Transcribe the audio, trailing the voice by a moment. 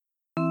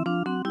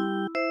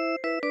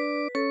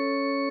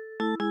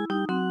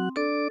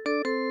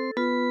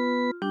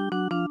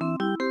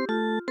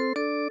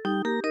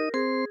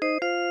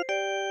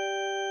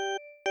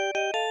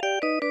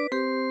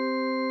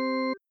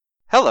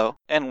Hello,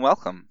 and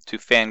welcome to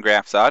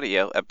Fangraphs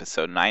Audio,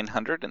 episode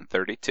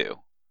 932.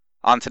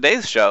 On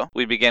today's show,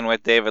 we begin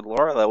with David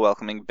Laurila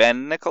welcoming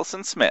Ben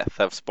Nicholson-Smith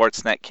of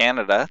Sportsnet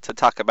Canada to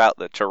talk about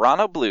the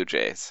Toronto Blue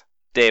Jays.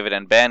 David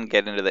and Ben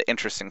get into the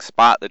interesting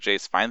spot the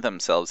Jays find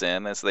themselves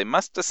in as they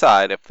must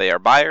decide if they are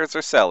buyers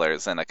or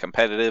sellers in a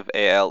competitive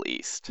AL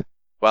East.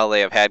 While they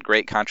have had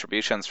great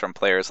contributions from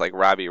players like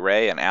Robbie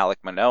Ray and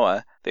Alek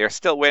Manoah, they are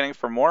still waiting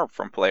for more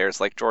from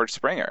players like George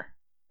Springer.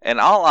 And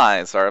all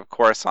eyes are, of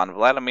course, on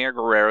Vladimir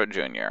Guerrero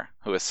Jr.,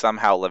 who is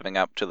somehow living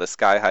up to the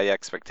sky-high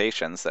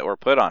expectations that were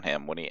put on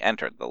him when he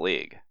entered the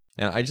league.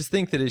 And I just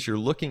think that as you're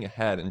looking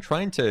ahead and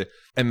trying to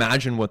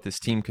imagine what this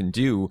team can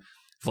do,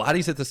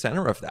 Vladdy's at the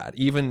center of that.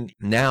 Even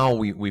now,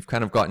 we've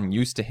kind of gotten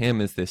used to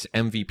him as this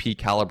MVP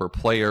caliber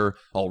player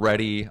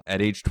already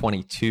at age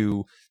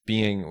 22,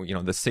 being,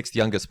 the sixth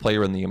youngest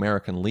player in the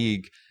American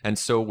League. And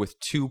so with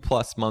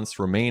 2+ months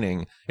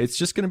remaining, it's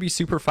just going to be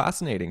super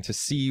fascinating to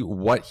see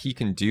what he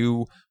can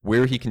do,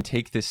 where he can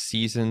take this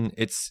season.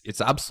 It's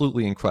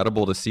absolutely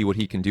incredible to see what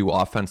he can do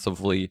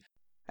offensively.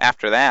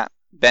 After that,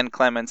 Ben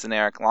Clemens and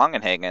Eric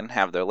Longenhagen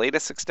have their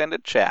latest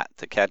extended chat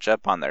to catch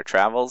up on their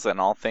travels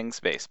and all things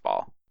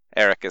baseball.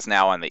 Eric is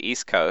now on the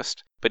East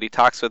Coast, but he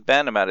talks with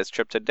Ben about his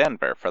trip to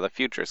Denver for the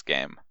Futures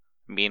game.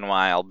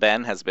 Meanwhile,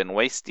 Ben has been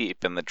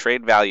waist-deep in the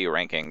trade value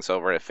rankings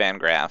over at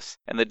Fangraphs,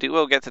 and the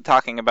duo get to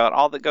talking about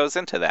all that goes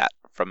into that,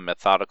 from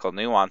methodical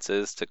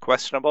nuances to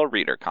questionable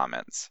reader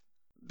comments.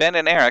 Ben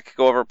and Eric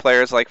go over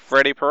players like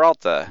Freddie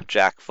Peralta,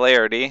 Jack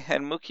Flaherty,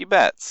 and Mookie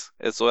Betts,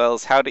 as well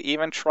as how to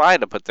even try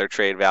to put their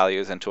trade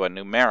values into a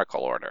numerical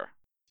order.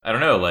 I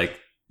don't know,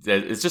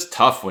 it's just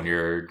tough when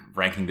you're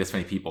ranking this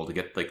many people to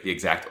get the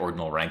exact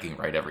ordinal ranking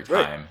right every time.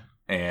 Right.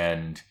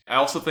 And I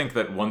also think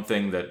that one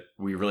thing that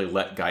we really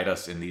let guide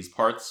us in these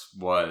parts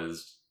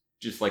was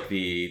just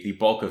the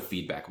bulk of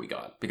feedback we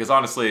got. Because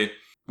honestly,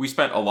 we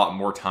spent a lot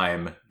more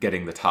time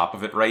getting the top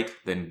of it right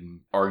than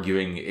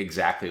arguing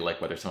exactly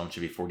whether someone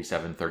should be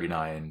 47,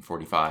 39,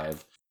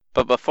 45.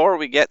 But before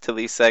we get to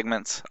these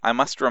segments, I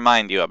must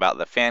remind you about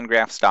the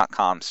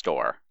Fangraphs.com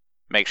store.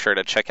 Make sure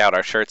to check out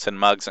our shirts and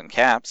mugs and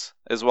caps,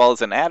 as well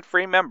as an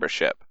ad-free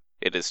membership.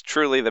 It is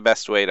truly the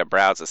best way to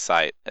browse a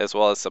site, as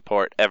well as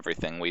support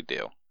everything we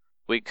do.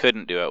 We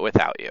couldn't do it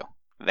without you.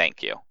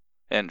 Thank you.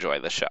 Enjoy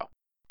the show.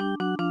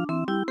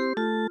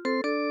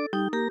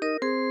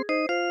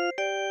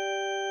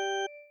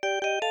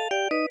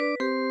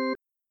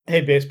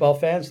 Hey, baseball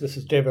fans, this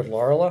is David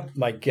Laurila.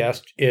 My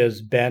guest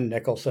is Ben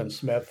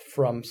Nicholson-Smith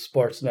from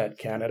Sportsnet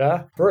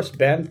Canada. First,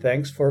 Ben,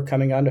 thanks for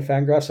coming on to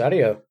Fangraphs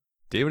Audio.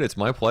 David, it's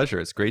my pleasure.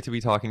 It's great to be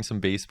talking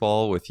some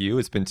baseball with you.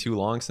 It's been too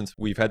long since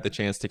we've had the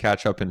chance to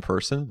catch up in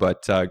person,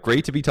 but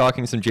great to be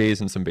talking some Jays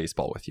and some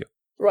baseball with you.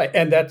 Right,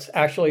 and that's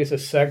actually is a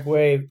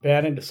segue,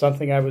 Ben, into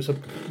something I was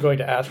going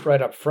to ask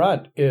right up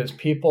front, is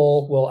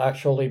people will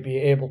actually be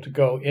able to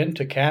go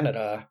into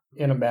Canada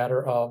in a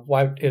matter of,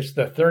 it's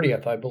the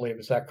 30th, I believe,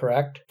 is that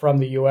correct? From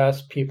the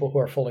U.S., people who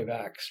are fully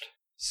vaxxed.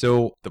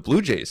 So the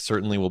Blue Jays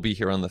certainly will be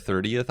here on the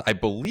 30th. I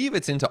believe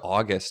it's into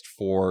August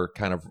for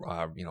kind of,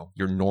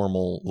 your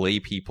normal lay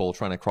people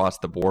trying to cross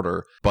the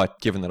border.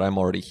 But given that I'm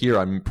already here,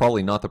 I'm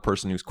probably not the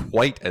person who's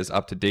quite as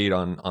up to date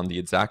on the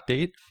exact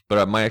date.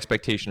 But my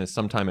expectation is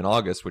sometime in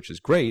August, which is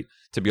great,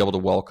 to be able to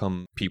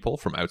welcome people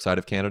from outside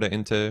of Canada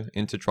into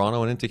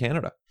Toronto and into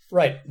Canada.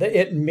 Right.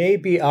 It may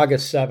be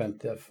August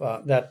 7th, if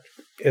that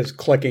is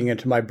clicking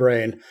into my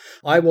brain.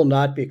 I will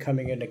not be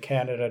coming into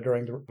Canada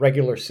during the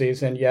regular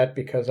season yet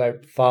because I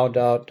found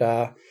out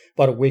about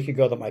a week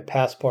ago that my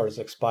passport is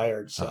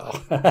expired.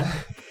 So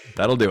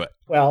that'll do it.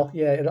 Well,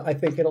 yeah, I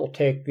think it'll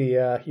take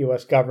the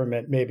U.S.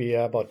 government maybe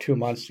about 2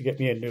 months to get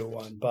me a new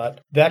one. But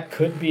that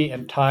could be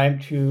in time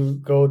to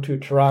go to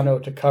Toronto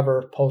to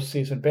cover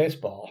postseason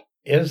baseball.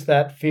 Is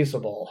that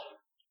feasible?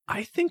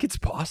 I think it's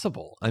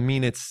possible. I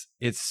mean, it's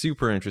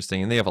super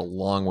interesting, and they have a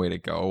long way to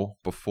go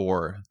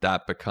before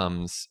that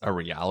becomes a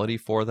reality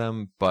for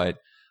them. But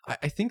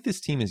I think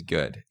this team is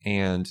good,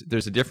 and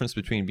there's a difference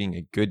between being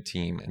a good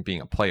team and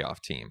being a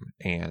playoff team.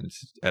 And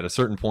at a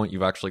certain point,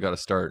 you've actually got to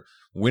start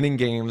winning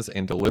games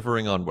and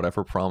delivering on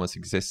whatever promise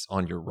exists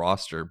on your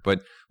roster.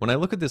 But when I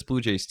look at this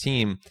Blue Jays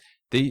team,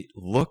 they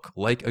look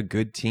like a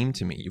good team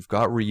to me. You've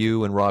got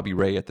Ryu and Robbie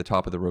Ray at the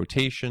top of the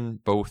rotation,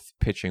 both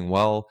pitching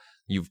well.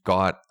 You've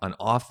got an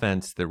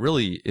offense that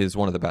really is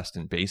one of the best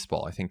in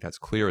baseball. I think that's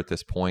clear at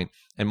this point.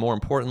 And more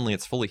importantly,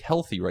 it's fully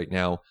healthy right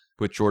now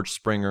with George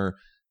Springer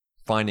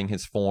finding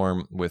his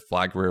form, with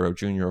Vlad Guerrero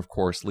Jr., of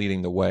course,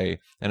 leading the way,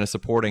 and a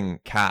supporting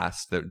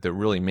cast that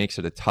really makes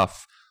it a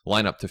tough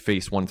lineup to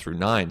face 1 through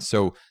 9.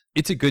 So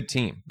it's a good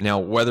team. Now,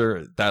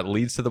 whether that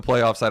leads to the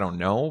playoffs, I don't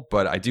know,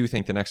 but I do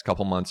think the next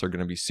couple months are going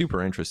to be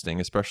super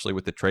interesting, especially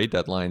with the trade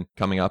deadline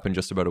coming up in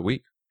just about a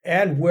week.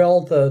 And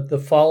will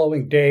the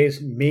following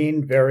days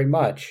mean very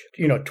much,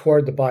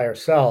 toward the buy or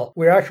sell?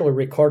 We're actually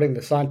recording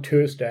this on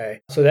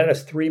Tuesday, so that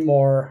is 3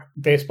 more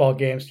baseball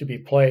games to be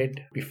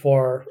played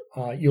before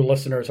you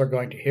listeners are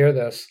going to hear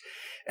this.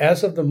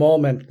 As of the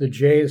moment, the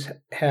Jays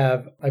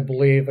have, I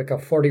believe, a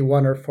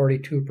 41 or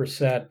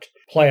 42%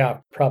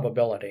 playoff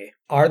probability.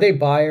 Are they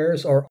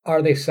buyers or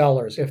are they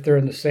sellers if they're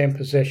in the same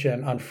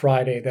position on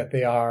Friday that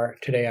they are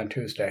today on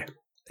Tuesday?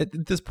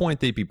 At this point,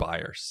 they'd be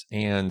buyers,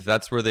 and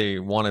that's where they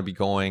want to be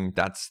going.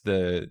 That's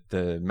the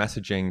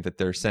messaging that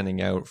they're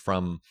sending out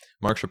from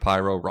Mark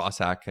Shapiro, Ross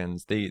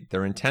Atkins.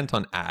 They're intent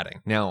on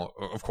adding. Now,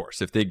 of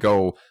course, if they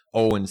go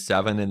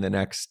 0-7 in the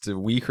next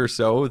week or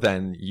so,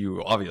 then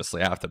you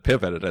obviously have to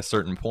pivot at a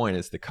certain point,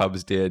 as the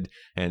Cubs did,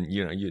 and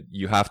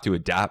you have to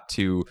adapt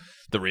to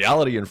the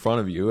reality in front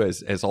of you,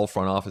 as all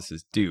front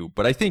offices do.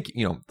 But I think,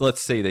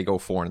 let's say they go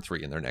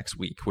 4-3 in their next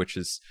week, which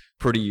is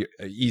pretty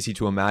easy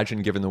to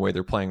imagine given the way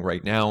they're playing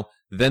right now.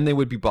 Then they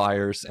would be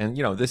buyers. And,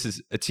 this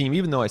is a team,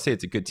 even though I say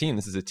it's a good team,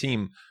 this is a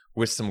team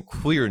with some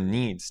clear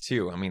needs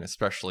too. I mean,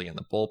 especially in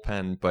the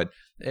bullpen, but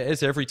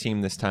as every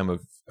team this time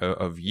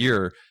of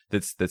year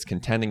that's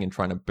contending and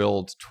trying to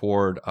build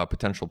toward a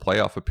potential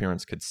playoff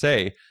appearance could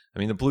say, I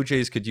mean, the Blue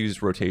Jays could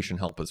use rotation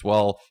help as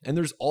well. And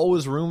there's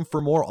always room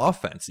for more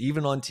offense.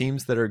 Even on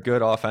teams that are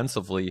good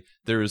offensively,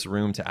 there's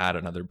room to add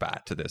another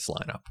bat to this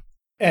lineup.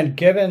 And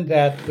given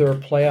that their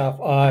playoff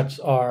odds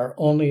are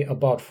only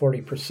about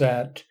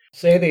 40%,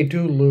 say they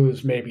do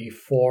lose maybe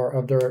 4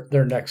 of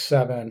their next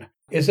 7,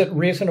 is it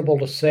reasonable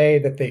to say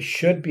that they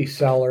should be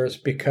sellers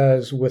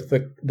because with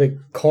the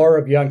core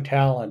of young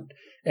talent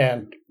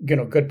and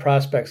good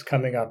prospects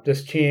coming up,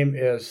 this team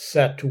is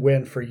set to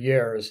win for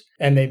years,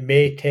 and they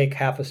may take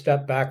half a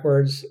step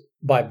backwards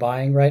by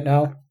buying right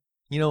now?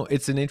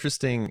 It's an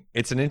interesting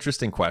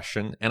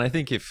question, and I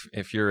think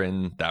if you're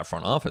in that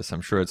front office,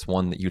 I'm sure it's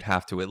one that you'd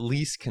have to at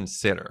least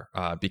consider,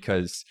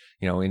 because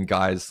in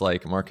guys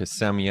like Marcus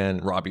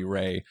Semien, Robbie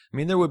Ray, I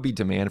mean, there would be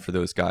demand for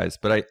those guys,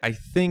 but I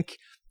think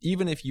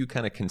even if you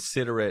kind of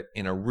consider it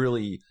in a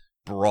really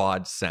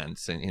broad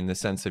sense, in the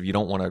sense of you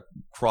don't want to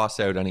cross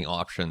out any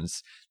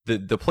options,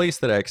 the place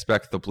that I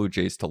expect the Blue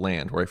Jays to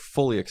land, where I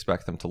fully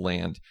expect them to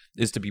land,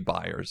 is to be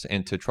buyers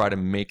and to try to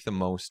make the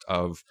most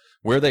of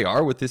where they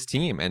are with this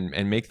team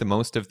and make the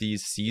most of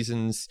these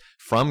seasons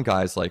from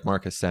guys like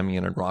Marcus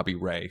Semien and Robbie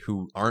Ray,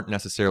 who aren't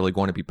necessarily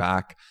going to be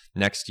back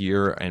next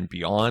year and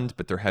beyond,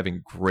 but they're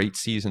having great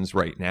seasons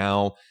right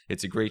now.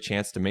 It's a great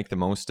chance to make the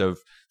most of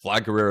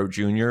Vlad Guerrero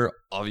Jr.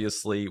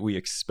 Obviously, we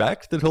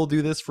expect that he'll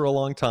do this for a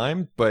long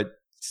time, but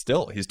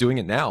still, he's doing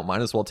it now.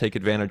 Might as well take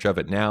advantage of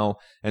it now.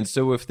 And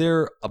so if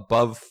they're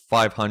above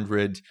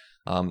 500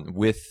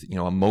 with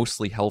a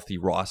mostly healthy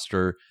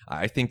roster,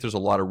 I think there's a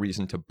lot of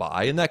reason to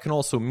buy. And that can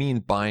also mean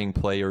buying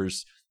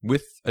players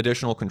with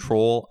additional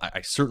control.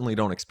 I certainly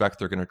don't expect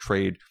they're going to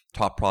trade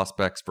top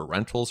prospects for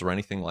rentals or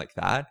anything like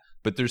that.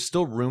 But there's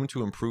still room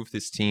to improve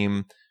this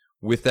team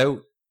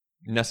without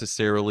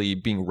necessarily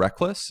being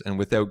reckless and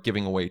without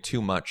giving away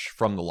too much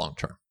from the long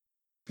term.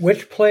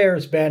 Which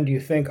players, Ben, do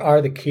you think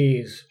are the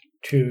keys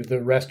to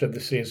the rest of the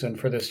season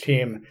for this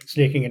team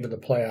sneaking into the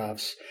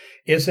playoffs?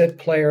 Is it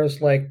players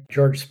like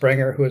George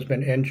Springer, who has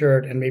been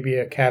injured, and maybe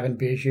a Cavan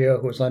Biggio,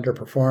 who has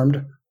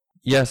underperformed?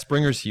 Yeah,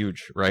 Springer's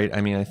huge, right?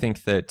 I mean, I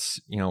think that,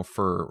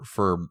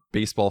 for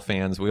baseball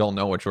fans, we all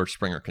know what George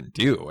Springer can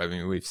do. I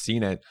mean, we've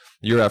seen it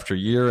year after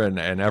year, and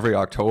every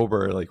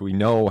October, we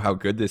know how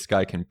good this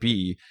guy can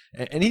be.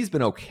 And he's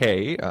been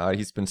okay.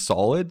 He's been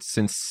solid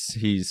since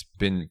he's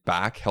been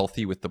back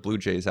healthy with the Blue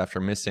Jays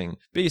after missing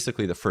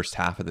basically the first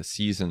half of the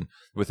season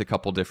with a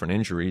couple different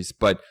injuries.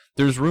 But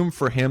there's room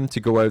for him to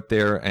go out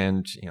there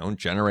and,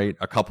 generate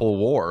a couple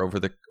WAR over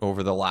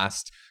the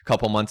last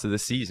couple months of the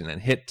season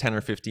and hit 10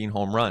 or 15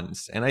 home runs.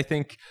 And I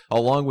think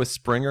along with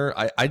Springer,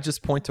 I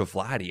just point to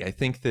Vladdy. I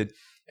think that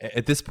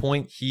at this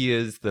point, he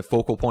is the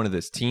focal point of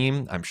this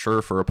team. I'm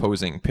sure for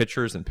opposing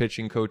pitchers and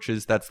pitching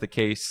coaches, that's the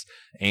case.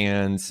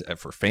 And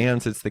for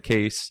fans, it's the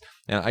case.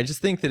 And I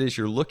just think that as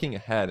you're looking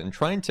ahead and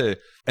trying to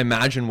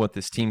imagine what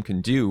this team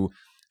can do,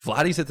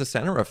 Vladdy's at the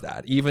center of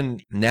that. Even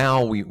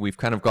now, we've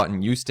kind of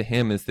gotten used to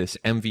him as this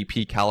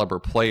MVP caliber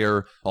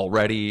player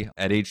already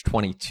at age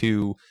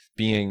 22,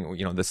 being,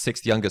 the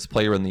 6th youngest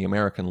player in the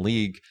American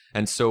League.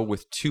 And so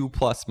with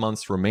 2+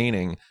 months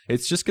remaining,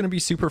 it's just going to be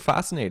super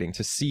fascinating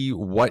to see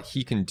what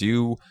he can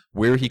do,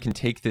 where he can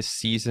take this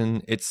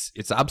season. It's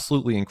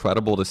absolutely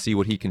incredible to see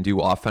what he can do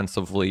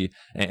offensively,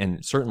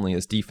 and certainly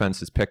his defense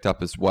has picked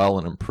up as well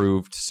and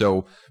improved.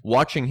 So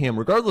watching him,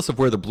 regardless of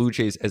where the Blue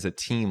Jays as a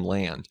team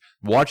land,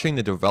 watching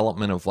the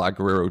development of Vlad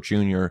Guerrero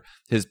Jr.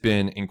 has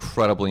been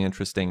incredibly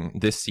interesting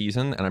this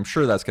season, and I'm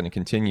sure that's going to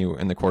continue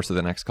in the course of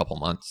the next couple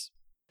months.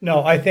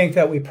 No, I think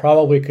that we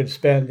probably could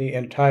spend the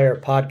entire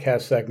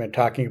podcast segment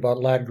talking about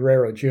Vlad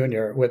Guerrero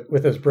Jr.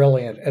 with as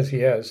brilliant as he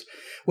is,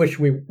 which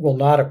we will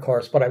not, of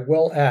course, but I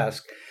will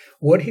ask,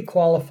 would he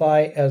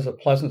qualify as a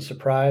pleasant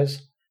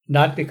surprise?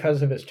 Not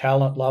because of his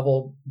talent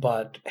level,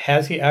 but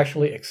has he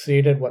actually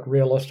exceeded what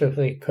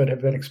realistically could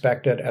have been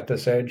expected at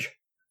this age?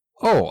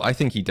 Oh, I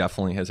think he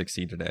definitely has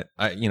exceeded it.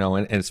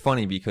 And it's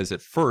funny because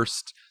at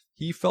first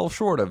he fell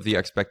short of the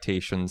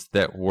expectations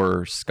that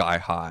were sky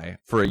high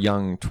for a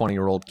young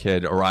 20-year-old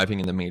kid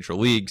arriving in the major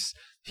leagues.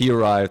 He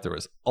arrived, there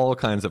was all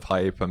kinds of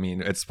hype. I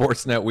mean, at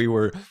Sportsnet, we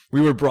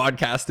were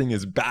broadcasting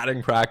his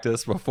batting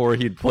practice before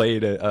he'd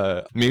played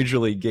a major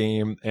league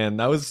game, and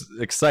that was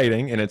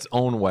exciting in its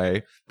own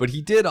way, but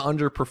he did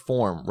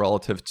underperform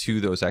relative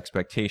to those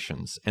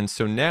expectations. And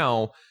so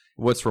now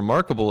what's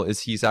remarkable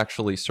is he's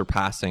actually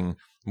surpassing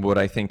what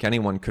I think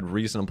anyone could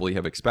reasonably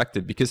have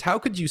expected. Because how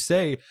could you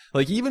say,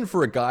 like, even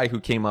for a guy who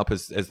came up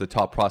as the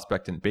top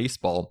prospect in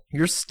baseball,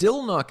 you're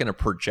still not going to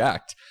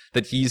project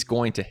that he's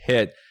going to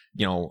hit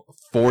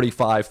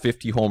 45,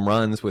 50 home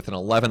runs with an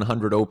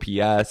 1100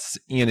 OPS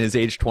in his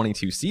age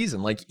 22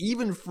 season. Like,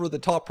 even for the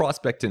top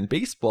prospect in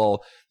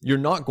baseball, you're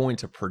not going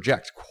to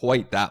project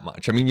quite that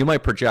much. I mean, you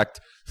might project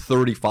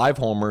 35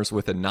 homers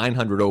with a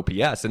 900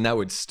 OPS, and that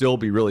would still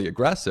be really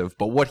aggressive.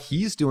 But what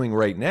he's doing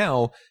right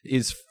now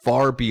is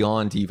far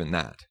beyond even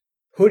that.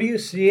 Who do you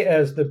see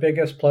as the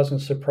biggest pleasant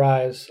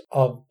surprise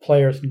of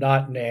players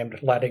not named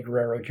Vladdy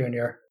Guerrero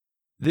Jr.?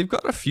 They've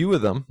got a few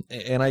of them,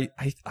 and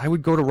I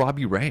would go to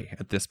Robbie Ray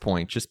at this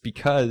point, just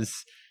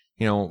because,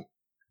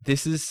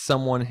 this is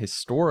someone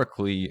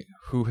historically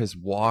who has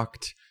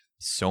walked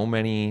so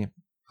many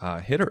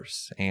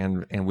hitters,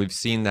 and we've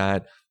seen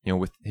that,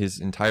 with his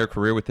entire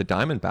career with the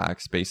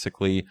Diamondbacks.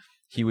 Basically,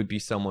 he would be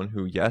someone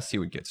who, yes, he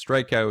would get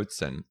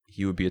strikeouts, and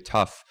he would be a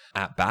tough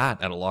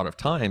at-bat at a lot of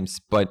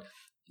times, but,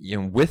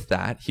 with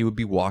that, he would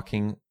be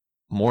walking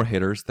more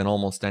hitters than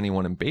almost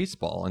anyone in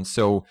baseball. And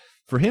so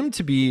for him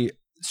to be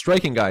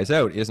striking guys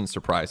out isn't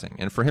surprising.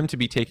 And for him to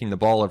be taking the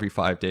ball every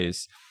 5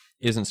 days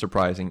isn't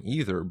surprising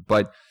either.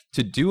 But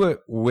to do it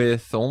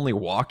with only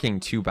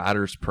walking 2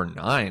 batters per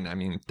 9, I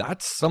mean,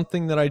 that's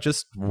something that I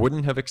just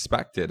wouldn't have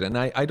expected. And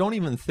I don't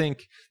even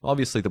think,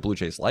 obviously the Blue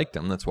Jays liked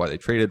him. That's why they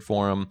traded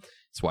for him.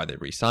 That's why they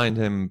re-signed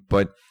him.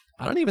 But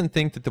I don't even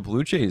think that the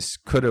Blue Jays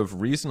could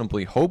have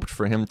reasonably hoped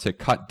for him to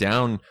cut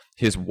down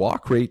his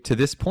walk rate to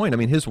this point. I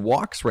mean, his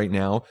walks right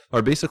now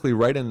are basically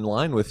right in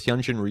line with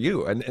Hyunjin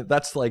Ryu, and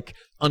that's like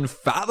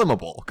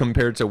unfathomable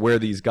compared to where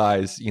these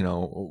guys,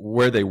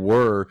 where they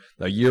were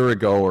a year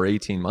ago or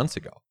 18 months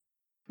ago.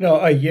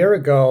 No, a year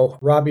ago,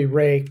 Robbie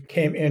Ray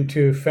came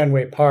into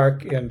Fenway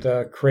Park in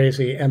the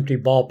crazy empty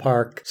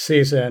ballpark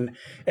season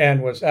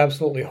and was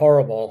absolutely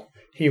horrible.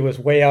 He was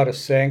way out of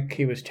sync.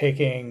 He was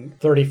taking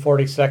 30,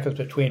 40 seconds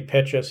between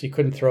pitches. He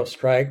couldn't throw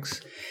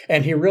strikes.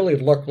 And he really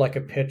looked like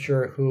a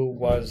pitcher who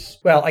was,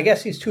 well, I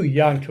guess he's too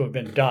young to have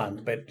been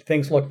done, but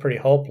things looked pretty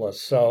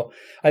hopeless. So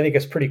I think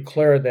it's pretty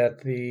clear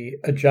that the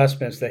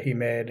adjustments that he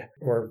made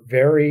were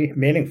very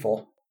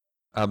meaningful.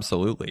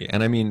 Absolutely.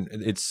 And I mean,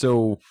 it's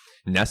so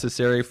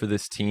necessary for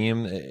this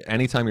team.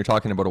 Anytime you're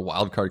talking about a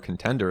wild card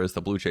contender, as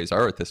the Blue Jays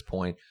are at this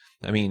point,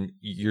 I mean,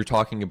 you're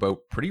talking about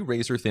pretty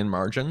razor-thin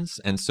margins,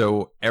 and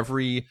so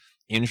every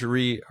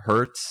injury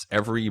hurts,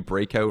 every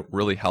breakout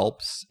really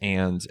helps,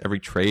 and every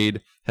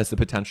trade has the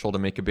potential to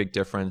make a big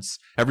difference.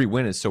 Every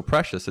win is so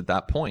precious at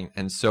that point,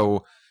 and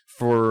so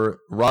for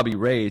Robbie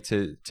Ray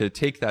to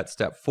take that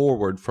step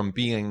forward from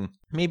being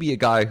maybe a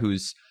guy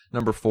who's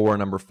number 4,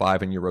 number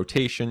 5 in your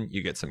rotation,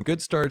 you get some good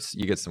starts,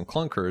 you get some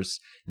clunkers.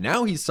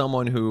 Now he's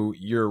someone who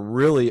you're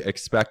really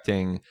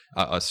expecting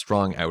a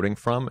strong outing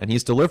from, and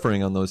he's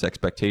delivering on those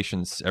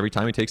expectations every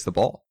time he takes the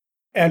ball.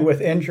 And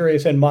with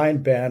injuries in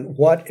mind, Ben,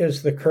 what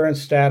is the current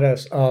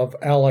status of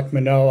Alek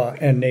Manoah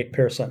and Nate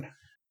Pearson?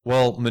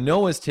 Well,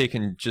 Manoah's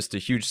taken just a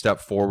huge step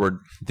forward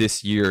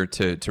this year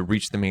to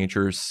reach the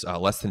majors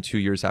less than 2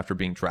 years after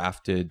being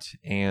drafted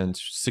and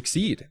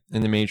succeed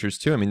in the majors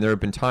too. I mean, there have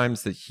been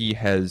times that he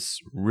has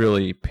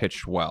really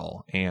pitched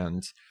well.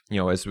 And,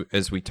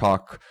 as we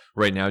talk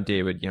right now,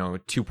 David,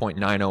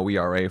 2.90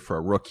 ERA for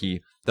a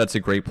rookie, that's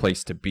a great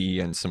place to be,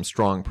 and some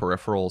strong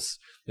peripherals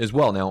as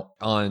well. Now,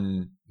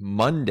 on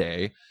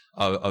Monday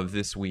of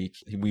this week,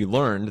 we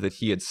learned that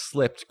he had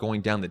slipped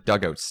going down the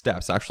dugout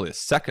steps. Actually, a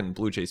second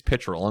Blue Jays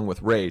pitcher, along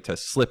with Ray, to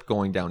slip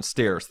going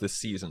downstairs this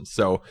season.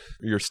 So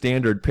your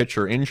standard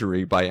pitcher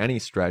injury by any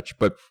stretch.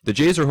 But the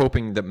Jays are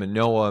hoping that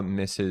Manoah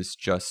misses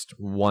just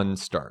 1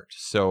 start.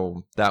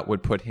 So that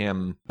would put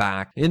him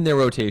back in their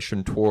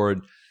rotation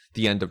toward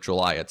the end of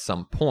July at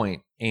some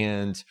point.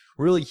 And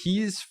really,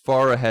 he's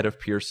far ahead of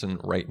Pearson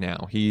right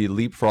now. He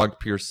leapfrogged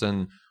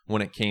Pearson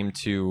when it came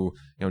to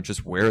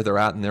just where they're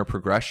at in their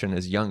progression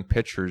as young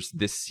pitchers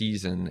this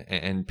season.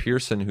 And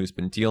Pearson, who's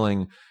been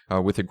dealing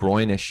with a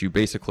groin issue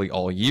basically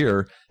all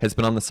year, has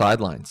been on the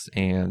sidelines.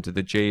 And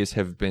the Jays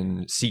have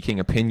been seeking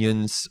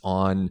opinions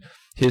on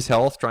his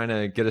health, trying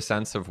to get a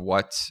sense of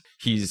what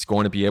he's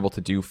going to be able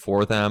to do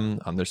for them.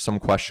 There's some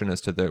question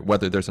as to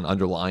whether there's an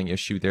underlying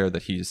issue there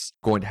that he's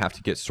going to have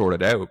to get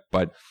sorted out.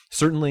 But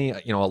certainly,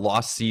 a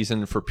lost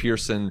season for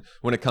Pearson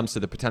when it comes to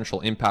the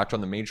potential impact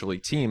on the major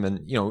league team.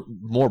 And,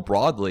 more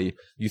broadly,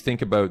 you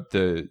think about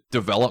the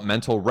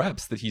developmental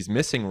reps that he's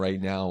missing right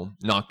now,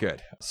 not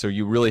good. So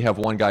you really have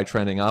one guy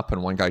trending up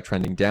and one guy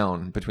trending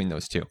down between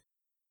those two.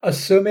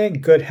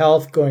 Assuming good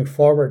health going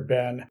forward,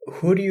 Ben,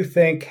 who do you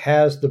think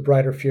has the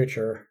brighter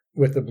future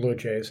with the Blue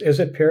Jays? Is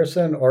it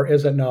Pearson or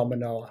is it now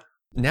Manoah?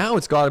 Now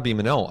it's got to be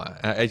Manoah.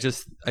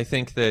 I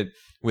think that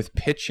with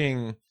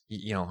pitching,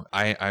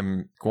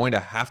 I'm going to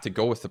have to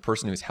go with the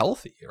person who's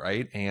healthy,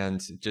 right?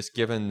 And just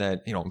given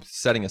that,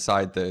 setting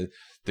aside the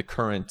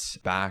current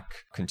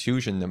back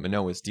contusion that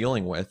Manoah is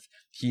dealing with,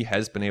 he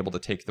has been able to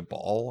take the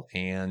ball.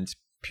 And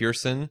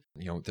Pearson,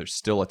 there's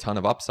still a ton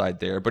of upside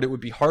there, but it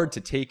would be hard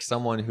to take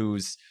someone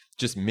who's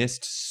just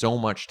missed so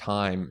much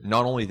time,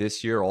 not only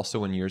this year,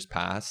 also in years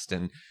past.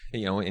 And,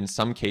 in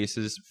some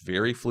cases,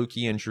 very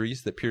fluky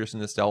injuries that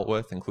Pearson has dealt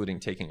with, including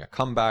taking a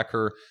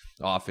comebacker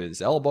off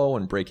his elbow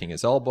and breaking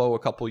his elbow a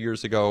couple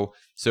years ago.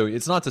 So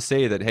it's not to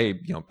say that, hey,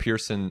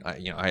 Pearson,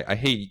 I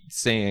hate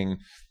saying,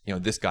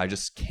 this guy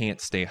just can't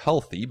stay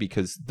healthy,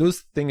 because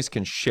those things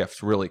can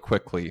shift really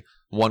quickly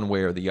one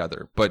way or the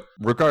other. But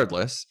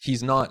regardless,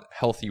 he's not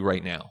healthy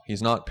right now.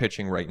 He's not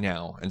pitching right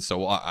now. And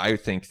so I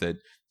think that,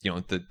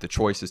 the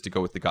choice is to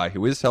go with the guy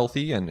who is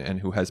healthy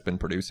and who has been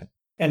producing.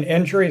 And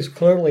injuries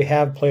clearly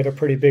have played a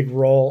pretty big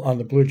role on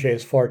the Blue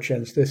Jays'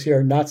 fortunes this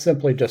year, not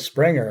simply just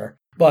Springer,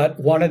 but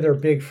one of their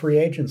big free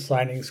agent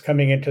signings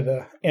coming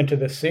into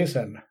this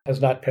season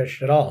has not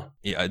pitched at all.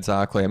 Yeah,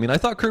 exactly. I mean, I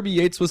thought Kirby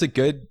Yates was a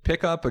good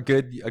pickup, a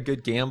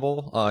good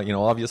gamble.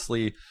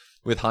 Obviously,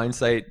 with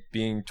hindsight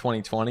being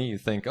 2020, you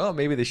think, oh,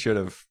 maybe they should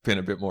have been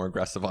a bit more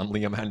aggressive on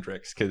Liam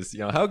Hendriks, because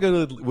how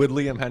good would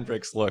Liam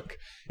Hendriks look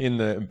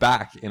in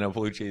a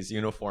Blue Jays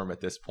uniform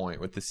at this point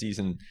with the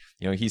season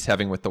he's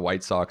having with the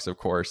White Sox, of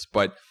course.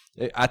 But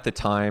at the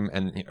time,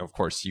 and of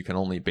course you can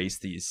only base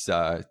these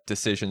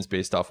decisions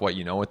based off what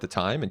you know at the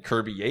time, and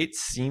Kirby Yates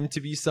seemed to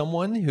be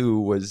someone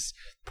who was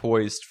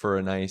poised for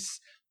a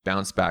nice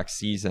bounce back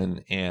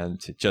season,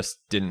 and it just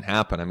didn't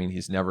happen. I mean,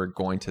 he's never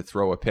going to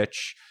throw a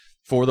pitch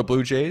for the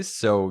Blue Jays,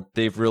 so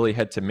they've really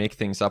had to make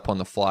things up on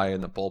the fly,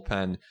 and the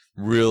bullpen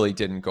really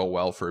didn't go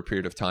well for a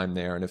period of time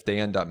there. And if they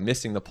end up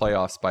missing the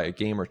playoffs by a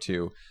game or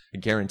two, I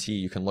guarantee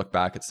you can look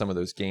back at some of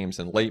those games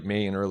in late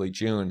May and early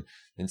June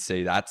and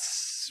say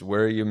that's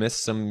where you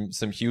missed some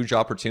huge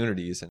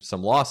opportunities and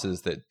some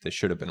losses that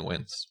should have been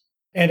wins.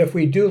 And if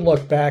we do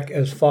look back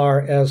as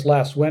far as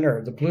last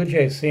winter, the Blue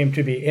Jays seem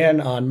to be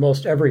in on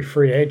most every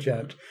free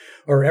agent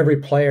or every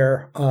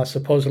player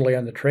supposedly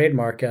on the trade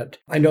market.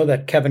 I know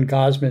that Kevin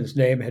Gausman's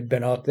name had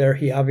been out there.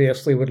 He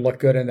obviously would look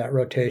good in that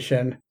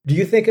rotation. Do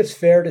you think it's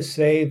fair to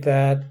say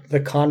that the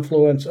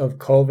confluence of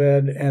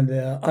COVID and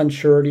the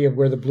unsurety of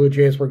where the Blue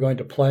Jays were going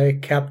to play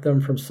kept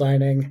them from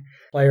signing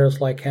players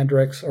like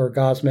Hendriks or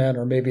Gausman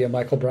or maybe a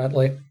Michael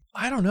Brantley?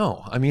 I don't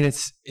know. I mean,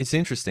 it's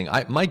interesting.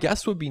 My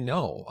guess would be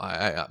no.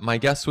 My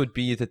guess would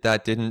be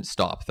that didn't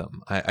stop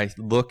them. I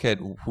look at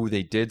who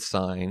they did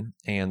sign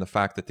and the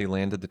fact that they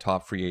landed the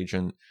top free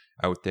agent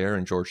out there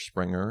in George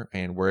Springer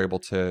and were able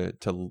to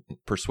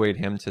persuade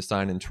him to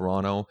sign in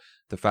Toronto.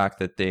 The fact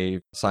that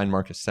they signed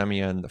Marcus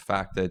Semien, the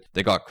fact that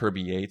they got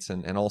Kirby Yates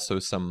and also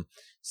some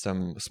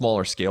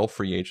smaller scale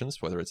free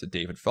agents, whether it's a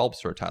David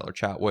Phelps or a Tyler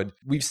Chatwood.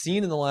 We've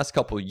seen in the last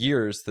couple of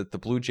years that the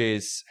Blue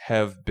Jays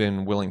have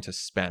been willing to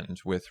spend,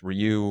 with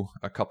Ryu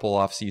a couple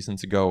off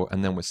seasons ago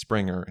and then with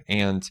Springer.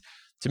 And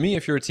to me,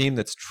 if you're a team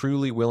that's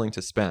truly willing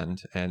to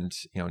spend and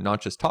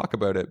not just talk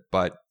about it,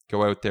 but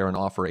go out there and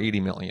offer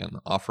 $80 million,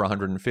 offer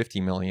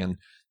 $150 million,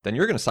 then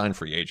you're going to sign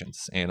free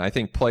agents. And I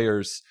think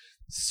players,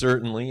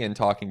 certainly in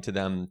talking to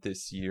them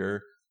this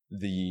year,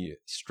 the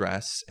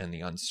stress and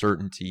the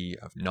uncertainty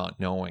of not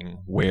knowing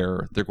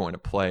where they're going to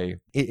play,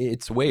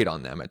 it's weighed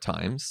on them at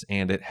times,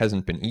 and it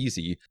hasn't been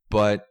easy.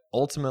 But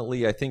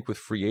ultimately, I think with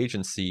free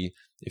agency,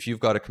 if you've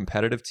got a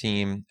competitive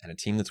team and a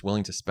team that's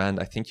willing to spend,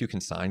 I think you can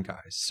sign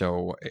guys.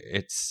 So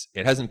it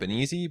hasn't been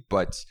easy,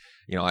 but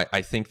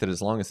I think that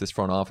as long as this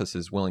front office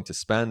is willing to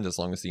spend, as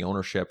long as the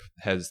ownership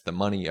has the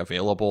money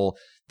available,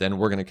 then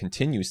we're going to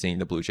continue seeing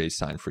the Blue Jays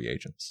sign free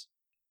agents.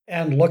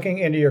 And looking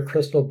into your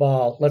crystal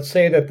ball, let's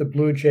say that the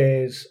Blue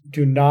Jays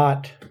do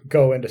not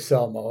go into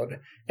sell mode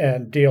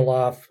and deal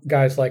off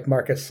guys like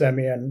Marcus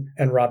Semien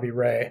and Robbie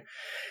Ray.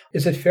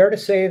 Is it fair to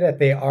say that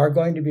they are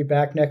going to be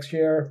back next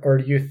year, or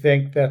do you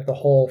think that the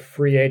whole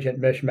free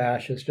agent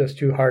mishmash is just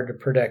too hard to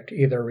predict,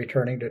 either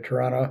returning to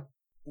Toronto?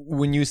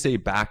 When you say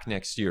back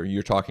next year,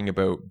 you're talking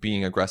about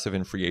being aggressive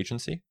in free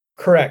agency?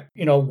 Correct.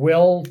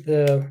 Will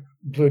the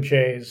Blue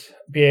Jays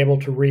be able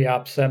to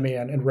re-up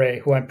Semien and Ray,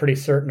 who I'm pretty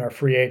certain are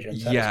free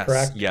agents? That's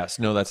correct? Yes.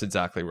 No, that's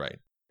exactly right.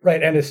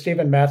 Right. And is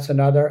Steven Matz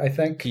another, I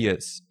think? He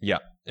is. Yeah,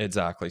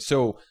 exactly.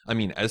 So, I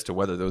mean, as to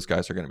whether those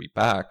guys are going to be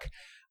back,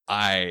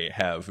 I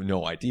have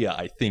no idea.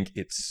 I think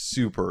it's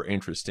super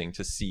interesting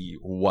to see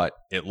what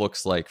it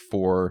looks like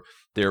for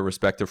their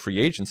respective free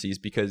agencies,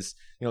 because,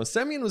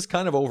 Semien was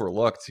kind of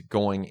overlooked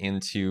going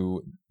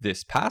into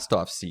this past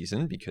off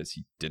season because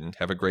he didn't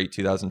have a great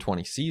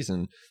 2020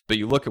 season. But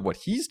you look at what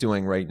he's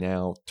doing right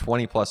now,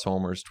 20 plus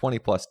homers, 20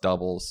 plus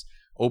doubles,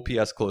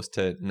 OPS close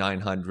to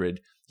 900.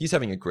 He's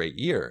having a great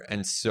year.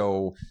 And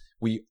so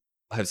we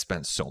have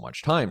spent so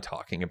much time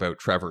talking about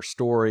Trevor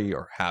Story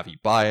or Javi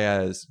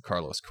Baez,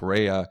 Carlos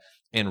Correa,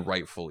 and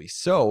rightfully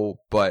so.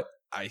 But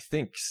I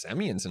think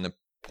Semien's in the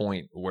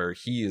point where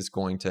he is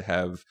going to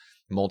have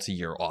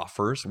multi-year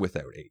offers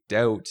without a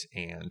doubt.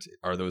 And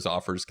are those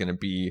offers going to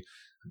be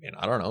I mean,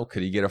 I don't know.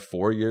 Could he get a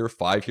 4-year,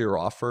 5-year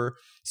offer?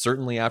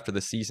 Certainly after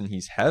the season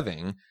he's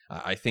having,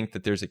 I think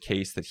that there's a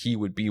case that he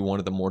would be one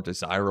of the more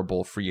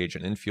desirable free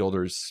agent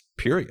infielders,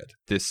 period,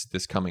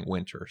 this coming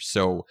winter.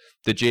 So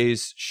the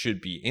Jays should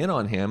be in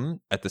on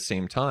him. At the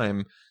same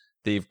time,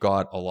 they've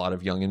got a lot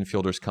of young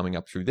infielders coming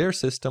up through their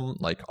system,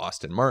 like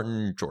Austin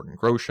Martin, Jordan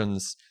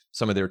Groshans,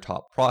 some of their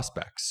top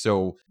prospects.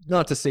 So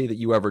not to say that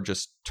you ever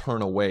just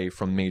turn away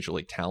from major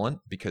league talent,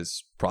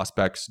 because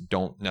prospects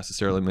don't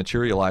necessarily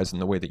materialize in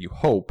the way that you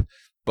hope,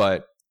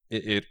 but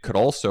it could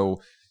also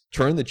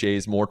turn the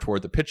Jays more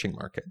toward the pitching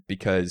market,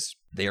 because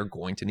they are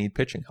going to need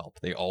pitching help.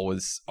 They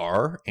always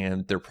are,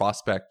 and their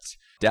prospect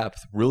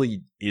depth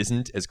really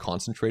isn't as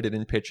concentrated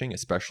in pitching,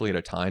 especially at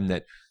a time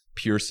that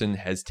Pearson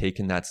has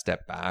taken that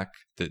step back.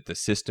 The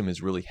system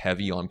is really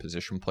heavy on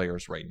position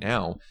players right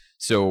now,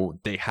 so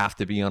they have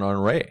to be on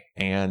Ray.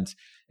 And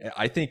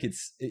I think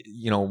it's,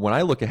 when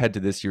I look ahead to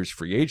this year's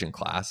free agent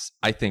class,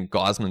 I think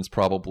Gausman's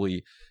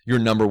probably your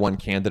number one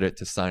candidate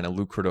to sign a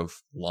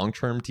lucrative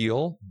long-term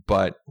deal,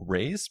 but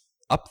Ray's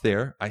up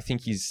there. I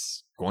think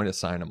he's going to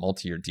sign a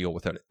multi-year deal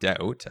without a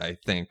doubt. I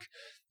think,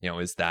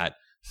 is that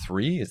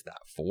 3? Is that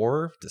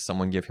 4? Does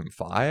someone give him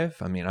 5?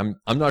 I mean,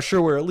 I'm not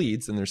sure where it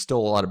leads, and there's still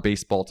a lot of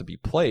baseball to be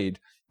played,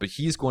 but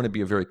he's going to be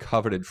a very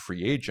coveted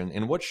free agent.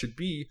 And what should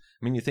be,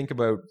 you think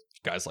about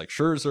guys like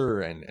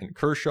Scherzer and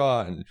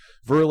Kershaw and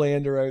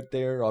Verlander out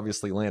there.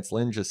 Obviously, Lance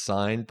Lynn just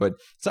signed, but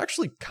it's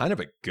actually kind of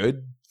a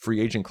good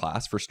free agent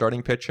class for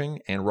starting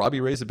pitching, and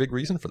Robbie Ray's a big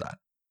reason for that.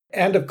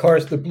 And of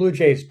course, the Blue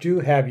Jays do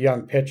have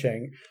young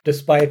pitching,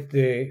 despite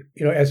the,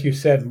 as you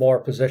said,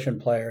 more position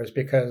players,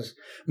 because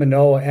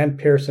Manoah and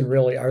Pearson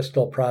really are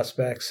still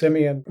prospects.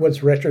 Simeon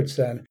Woods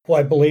Richardson, who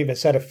I believe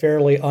has had a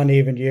fairly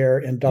uneven year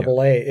in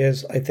Double-A,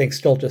 is, I think,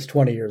 still just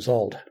 20 years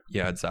old.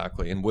 Yeah,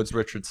 exactly. And Woods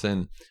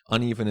Richardson,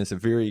 uneven is a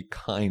very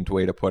kind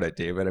way to put it,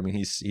 David. I mean,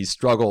 he's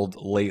struggled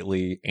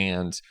lately,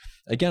 and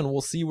again,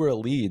 we'll see where it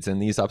leads. And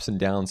these ups and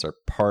downs are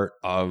part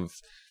of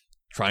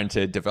trying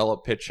to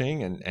develop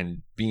pitching and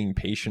being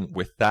patient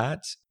with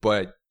that.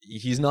 But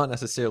he's not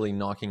necessarily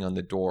knocking on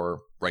the door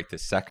right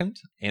this second.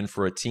 And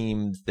for a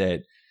team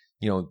that,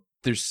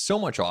 there's so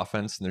much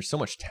offense and there's so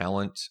much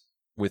talent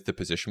with the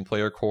position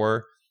player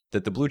core,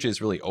 that the Blue Jays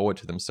really owe it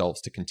to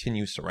themselves to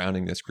continue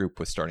surrounding this group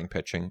with starting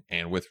pitching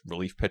and with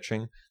relief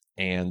pitching.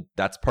 And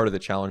that's part of the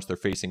challenge they're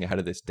facing ahead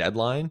of this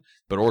deadline.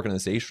 But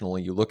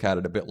organizationally, you look at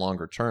it a bit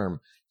longer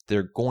term,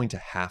 they're going to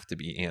have to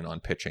be in on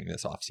pitching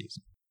this offseason.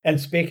 And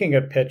speaking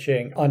of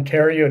pitching,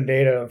 Ontario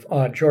native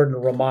Jordan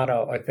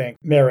Romano, I think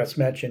merits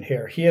mention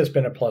here. He has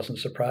been a pleasant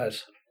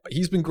surprise.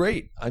 He's been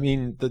great. I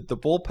mean, the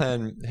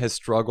bullpen has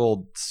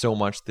struggled so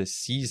much this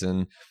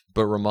season,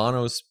 but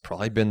Romano's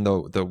probably been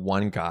the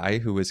one guy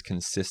who has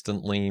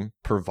consistently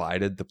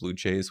provided the Blue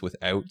Jays with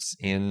outs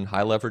in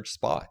high leverage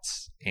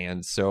spots.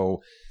 And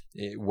so,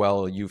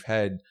 while you've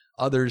had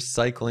others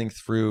cycling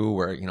through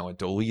where,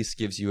 Adolis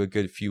gives you a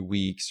good few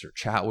weeks, or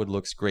Chatwood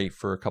looks great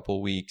for a couple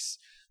of weeks,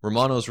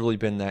 Romano's really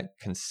been that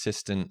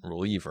consistent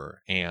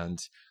reliever. And,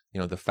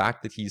 the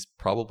fact that he's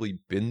probably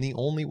been the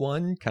only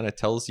one kind of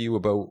tells you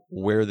about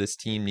where this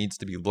team needs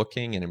to be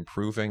looking and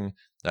improving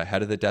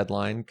ahead of the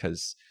deadline.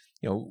 Because,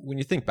 when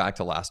you think back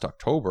to last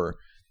October,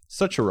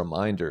 such a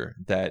reminder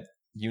that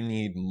you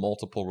need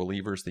multiple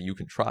relievers that you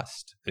can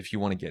trust if you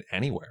want to get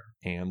anywhere.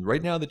 And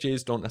right now, the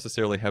Jays don't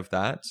necessarily have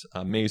that.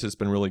 Mays has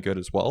been really good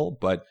as well,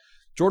 but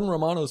Jordan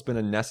Romano has been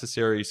a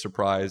necessary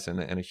surprise and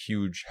a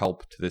huge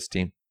help to this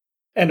team.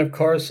 And of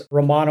course,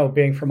 Romano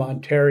being from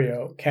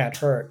Ontario can't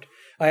hurt.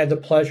 I had the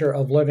pleasure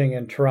of living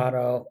in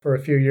Toronto for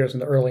a few years in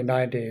the early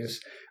 90s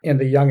in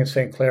the Yonge and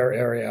St. Clair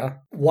area.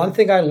 One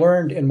thing I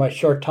learned in my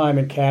short time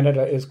in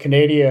Canada is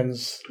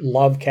Canadians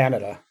love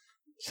Canada.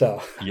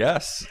 So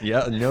yes,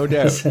 yeah, no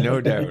doubt,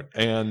 no doubt.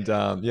 And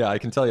I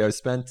can tell you, I've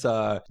spent,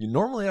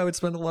 normally I would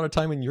spend a lot of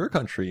time in your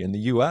country, in the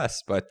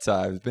US, but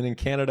I've been in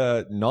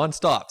Canada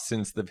nonstop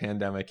since the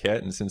pandemic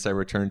hit and since I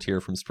returned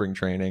here from spring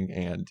training.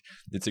 And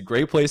it's a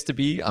great place to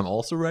be. I'm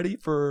also ready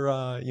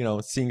for,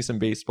 seeing some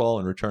baseball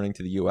and returning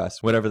to the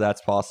US whenever that's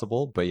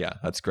possible. But yeah,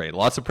 that's great.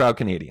 Lots of proud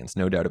Canadians,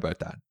 no doubt about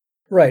that.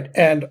 Right.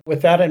 And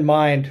with that in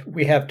mind,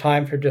 we have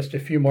time for just a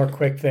few more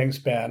quick things,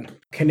 Ben.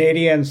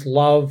 Canadians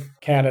love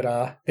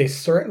Canada. They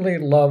certainly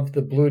love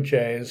the Blue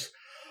Jays.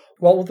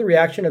 What will the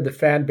reaction of the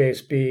fan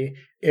base be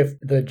if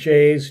the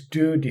Jays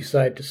do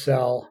decide to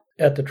sell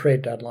at the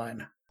trade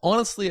deadline?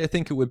 Honestly, I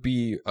think it would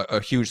be a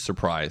huge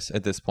surprise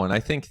at this point. I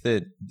think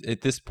that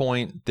at this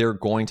point, they're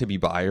going to be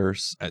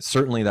buyers.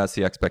 Certainly, that's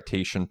the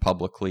expectation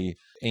publicly.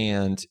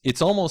 And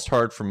it's almost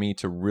hard for me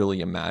to really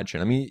imagine.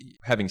 I mean,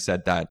 having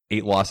said that,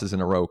 8 losses in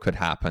a row could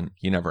happen.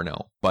 You never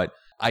know. But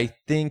I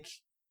think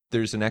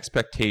there's an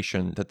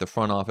expectation that the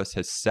front office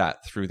has set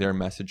through their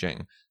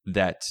messaging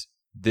that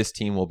this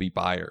team will be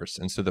buyers.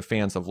 And so the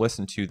fans have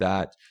listened to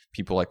that.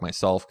 People like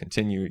myself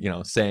continue,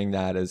 saying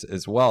that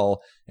as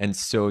well. And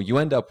so you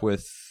end up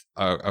with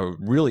a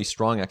really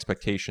strong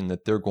expectation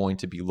that they're going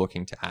to be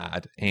looking to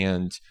add.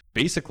 And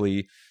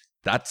basically,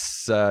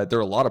 that's there are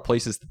a lot of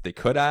places that they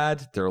could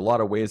add. There are a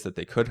lot of ways that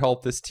they could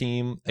help this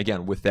team,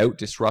 again, without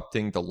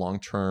disrupting the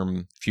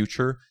long-term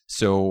future.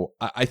 So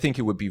I think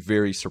it would be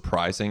very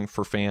surprising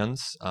for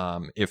fans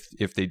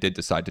if they did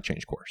decide to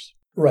change course.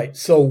 Right.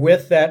 So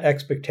with that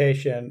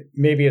expectation,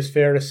 maybe it's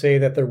fair to say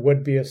that there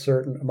would be a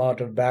certain amount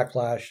of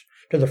backlash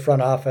to the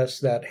front office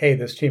that, hey,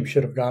 this team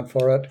should have gone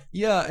for it.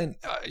 Yeah, and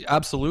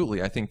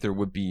absolutely. I think there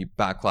would be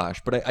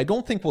backlash, but I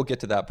don't think we'll get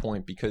to that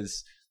point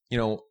because,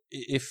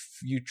 if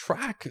you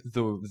track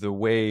the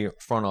way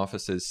front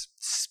offices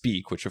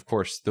speak, which of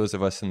course those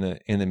of us in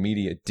the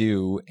media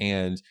do,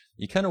 and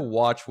you kind of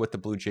watch what the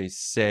Blue Jays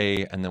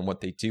say and then what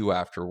they do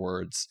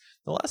afterwards.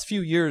 The last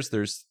few years,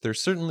 there's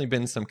certainly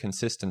been some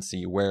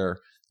consistency where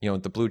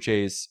the Blue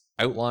Jays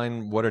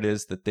outline what it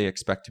is that they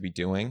expect to be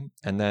doing,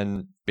 and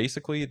then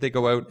basically they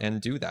go out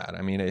and do that.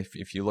 I mean,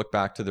 if you look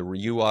back to the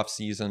Ryu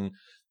offseason,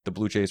 the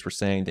Blue Jays were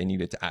saying they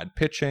needed to add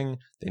pitching.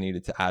 They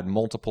needed to add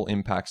multiple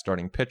impact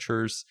starting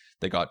pitchers.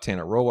 They got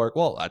Tanner Roark.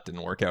 Well, that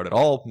didn't work out at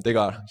all. They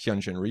got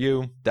Hyunjin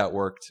Ryu. That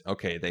worked.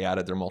 Okay, they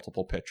added their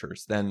multiple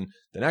pitchers. Then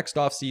the next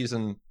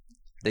offseason,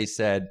 they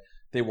said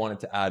they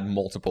wanted to add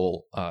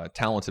multiple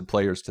talented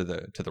players to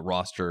the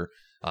roster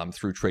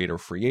through trade or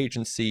free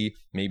agency.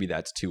 Maybe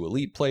that's 2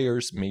 elite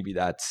players. Maybe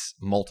that's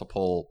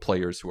multiple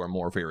players who are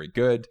more very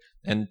good.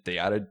 And they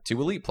added 2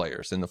 elite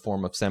players in the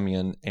form of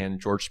Semien and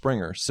George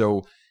Springer.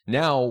 So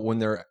now, when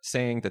they're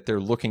saying that they're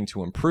looking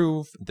to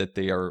improve, that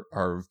they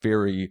are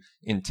very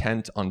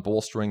intent on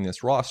bolstering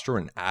this roster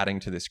and adding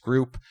to this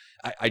group,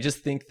 I just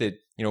think that,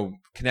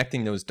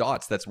 connecting those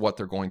dots, that's what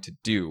they're going to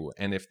do.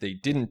 And if they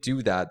didn't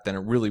do that,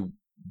 then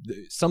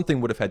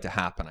something would have had to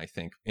happen, I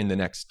think, in the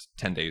next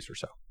 10 days or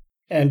so.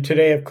 And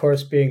today, of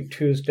course, being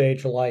Tuesday,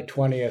 July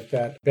 20th,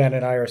 that Ben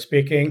and I are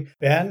speaking.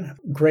 Ben,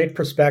 great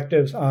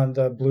perspectives on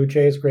the Blue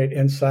Jays, great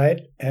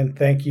insight, and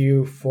thank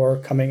you for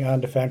coming on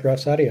to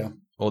Fangraphs Audio.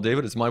 Well,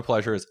 David, it's my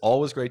pleasure. It's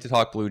always great to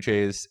talk Blue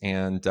Jays,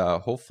 and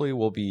hopefully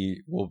we'll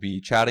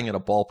be chatting at a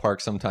ballpark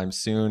sometime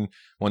soon.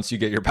 Once you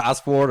get your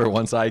passport, or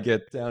once I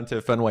get down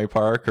to Fenway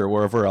Park, or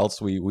wherever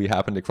else we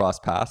happen to cross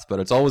paths.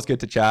 But it's always good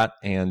to chat,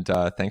 and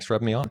thanks for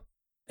having me on.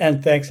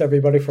 And thanks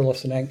everybody for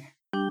listening.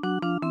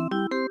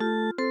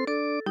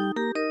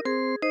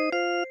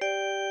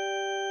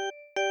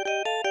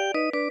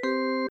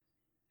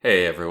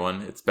 Hey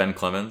everyone, it's Ben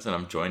Clemens, and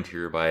I'm joined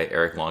here by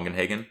Eric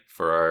Longenhagen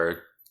for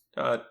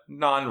our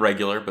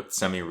non-regular but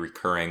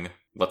semi-recurring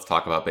Let's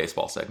Talk About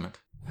Baseball segment.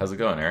 How's it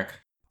going, Eric?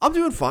 I'm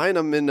doing fine.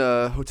 I'm in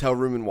a hotel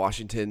room in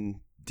Washington,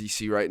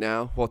 D.C. right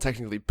now. Well,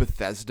 technically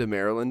Bethesda,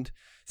 Maryland.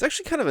 It's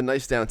actually kind of a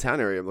nice downtown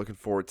area. I'm looking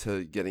forward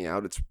to getting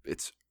out.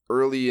 It's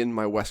early in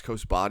my West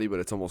Coast body, but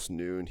it's almost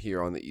noon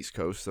here on the East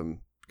Coast.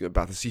 I'm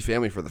about to see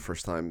family for the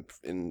first time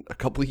in a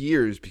couple of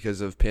years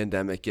because of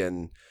pandemic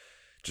and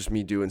just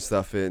me doing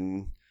stuff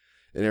in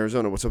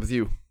Arizona. What's up with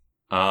you?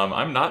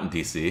 I'm not in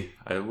DC.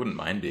 I wouldn't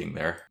mind being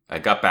there. I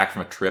got back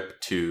from a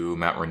trip to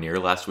Mount Rainier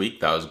last week.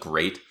 That was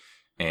great,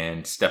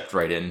 and stepped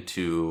right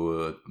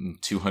into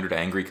 200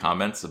 angry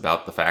comments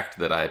about the fact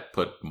that I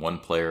put one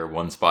player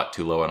one spot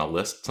too low on a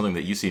list, something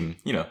that you seem,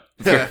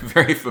 very,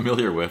 very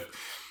familiar with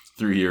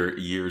through your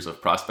years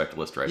of prospect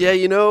list writing.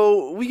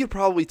 Yeah, we could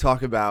probably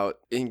talk about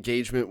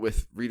engagement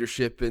with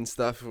readership and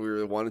stuff if we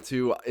really wanted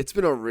to. It's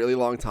been a really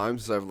long time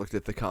since I've looked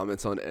at the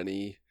comments on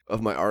any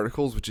of my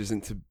articles, which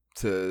isn't to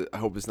I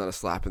hope it's not a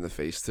slap in the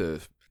face to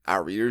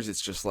our readers.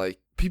 It's just like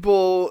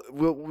people,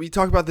 we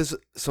talk about this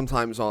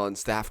sometimes on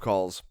staff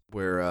calls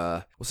where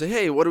we'll say,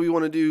 hey, what do we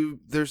want to do?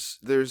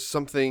 There's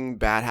something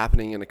bad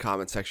happening in a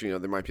comment section.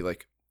 There might be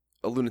like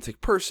a lunatic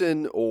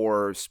person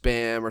or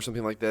spam or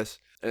something like this.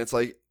 And it's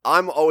like,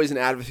 I'm always an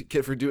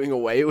advocate for doing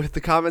away with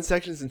the comment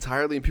sections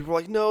entirely. And people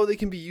are like, no, they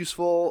can be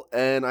useful.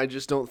 And I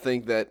just don't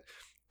think that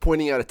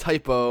pointing out a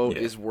typo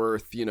is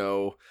worth,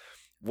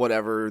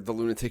 whatever, the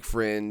lunatic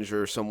fringe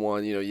or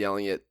someone,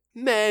 yelling at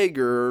Meg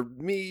or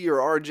me or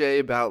RJ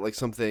about like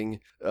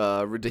something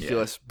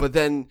ridiculous. Yeah. But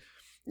then,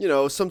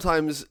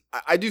 sometimes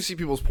I do see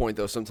people's point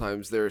though.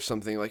 Sometimes there's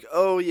something like,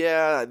 oh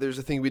yeah, there's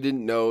a thing we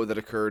didn't know that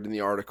occurred in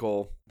the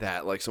article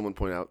that like someone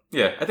pointed out.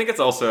 Yeah, I think it's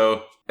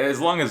also,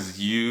 as long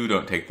as you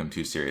don't take them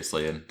too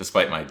seriously, and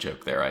despite my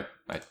joke there, I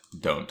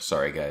don't.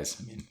 Sorry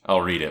guys. I mean,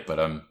 I'll read it,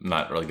 but I'm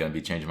not really going to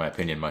be changing my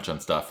opinion much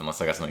on stuff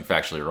unless I got something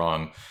factually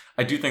wrong.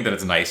 I do think that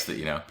it's nice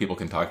that, people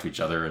can talk to each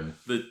other, and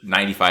the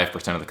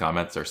 95% of the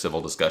comments are civil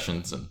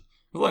discussions, and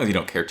as long as you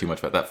don't care too much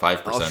about that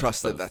 5%. I'll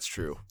trust that that's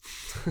true.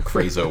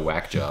 Crazo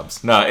whack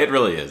jobs. No, it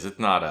really is. It's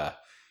not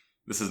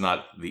this is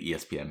not the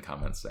ESPN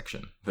comments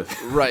section.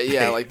 Right,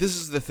 yeah, like this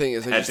is the thing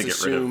is I had just to get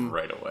assume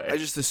rid of right away. I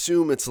just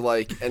assume it's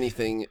like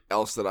anything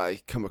else that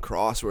I come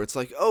across where it's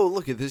like, oh,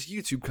 look at this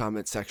YouTube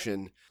comment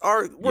section.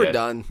 We're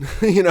done.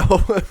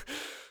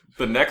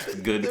 The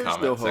next good There's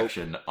comment no hope.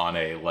 section on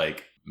a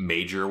like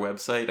major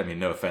website. I mean,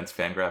 no offense,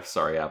 Fangraphs.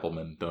 Sorry,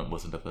 Appleman. Don't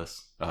listen to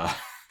this.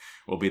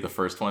 Will be the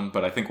first one,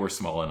 but I think we're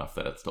small enough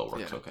that it still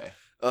works okay.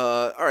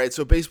 All right,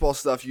 so baseball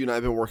stuff. You and I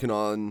have been working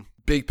on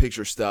big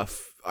picture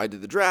stuff. I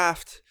did the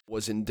draft,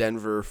 was in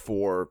Denver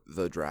for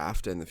the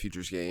draft and the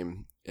futures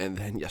game. and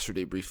then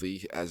yesterday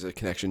briefly as a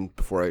connection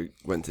before I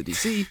went to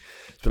DC.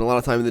 Spent a lot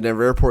of time in the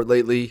Denver airport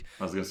lately.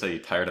 I was going to say, you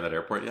tired of that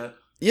airport yet?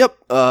 Yep,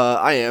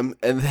 I am.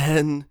 And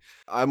then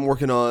I'm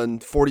working on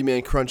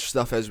 40-man crunch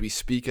stuff as we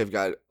speak. I've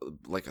got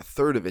like a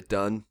third of it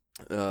done.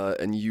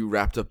 And you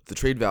wrapped up the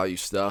trade value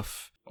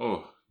stuff.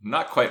 Oh,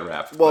 not quite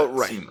wrapped, well, but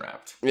right. seem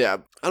wrapped. Yeah,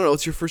 I don't know.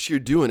 It's your first year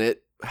doing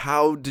it.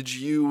 How did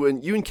you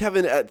and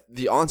Kevin at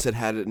the onset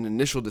had an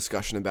initial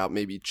discussion about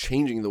maybe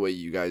changing the way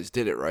you guys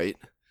did it, right?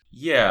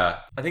 Yeah,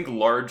 I think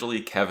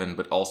largely Kevin,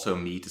 but also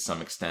me to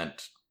some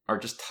extent, are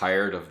just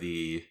tired of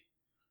the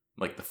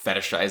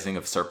fetishizing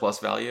of surplus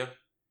value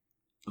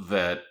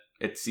that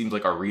it seems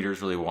like our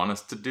readers really want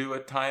us to do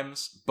at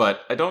times.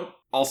 But I don't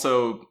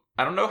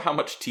know how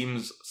much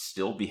teams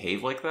still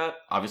behave like that.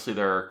 Obviously,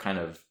 there are kind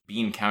of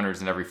bean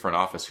counters in every front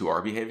office who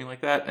are behaving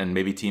like that, and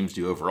maybe teams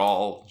do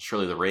overall.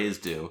 Surely the Rays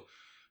do.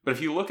 But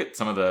if you look at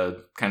some of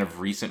the kind of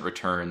recent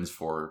returns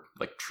for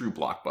like true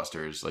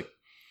blockbusters, like,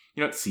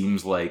 you know, it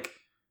seems like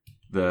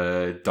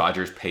the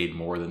Dodgers paid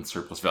more than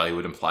surplus value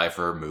would imply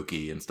for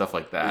Mookie and stuff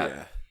like that.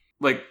 Yeah.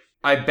 Like,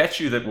 I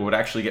bet you that what would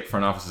actually get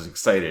front offices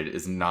excited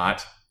is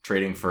not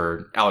trading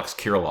for Alex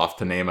Kirilloff,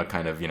 to name a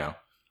kind of, you know,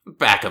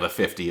 back of the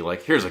 50.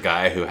 Like, here's a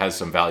guy who has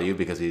some value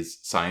because he's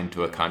signed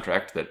to a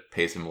contract that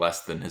pays him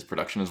less than his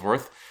production is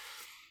worth.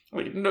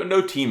 Like,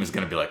 no team is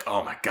going to be like,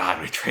 oh my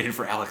God, we traded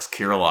for Alex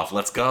Kirilloff,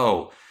 let's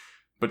go.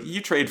 But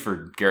you trade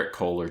for Garrett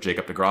Cole or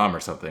Jacob deGrom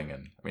or something,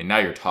 and I mean, now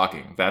you're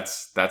talking.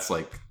 That's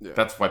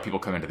why people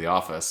come into the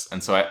office.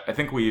 And so I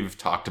think we've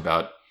talked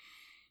about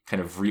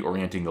kind of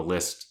reorienting the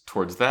list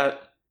towards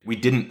that. We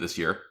didn't this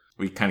year.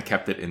 We kind of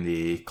kept it in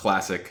the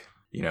classic,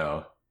 you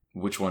know,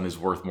 which one is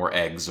worth more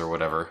eggs or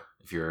whatever,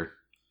 if you're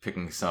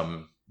picking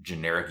some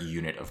generic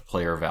unit of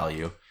player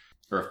value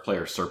or of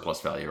player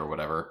surplus value or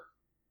whatever.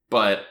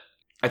 But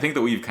I think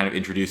that we've kind of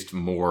introduced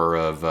more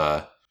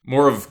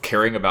of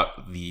caring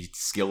about the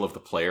skill of the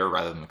player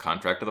rather than the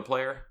contract of the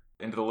player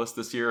into the list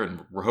this year,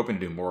 and we're hoping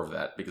to do more of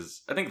that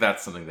because I think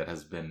that's something that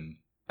has been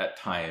at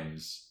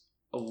times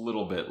a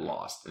little bit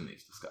lost in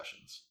these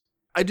discussions.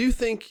 I do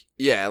think,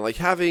 yeah, like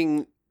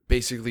having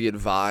basically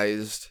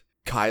advised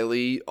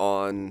Kylie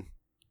on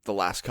the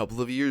last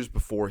couple of years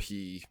before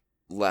he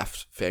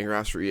left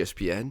Fangraphs for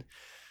ESPN,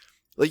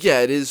 like,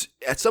 yeah, it is,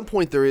 at some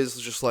point there is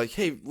just like,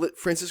 hey,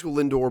 Francisco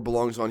Lindor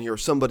belongs on here, or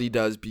somebody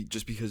does,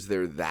 just because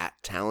they're that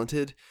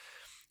talented.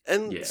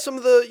 And some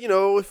of the, you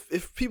know,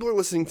 if people are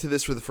listening to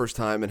this for the first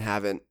time and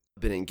haven't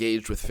been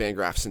engaged with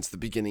Fangraphs since the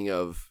beginning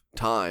of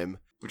time,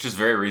 which is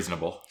very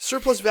reasonable.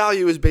 Surplus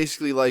value is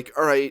basically like,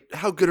 all right,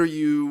 how good are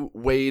you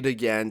weighed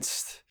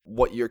against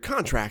what your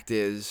contract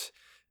is?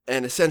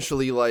 And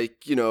essentially,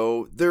 like, you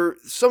know, there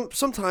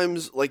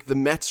sometimes like the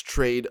Mets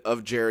trade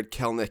of Jared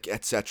Kelenic,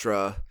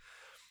 etc.,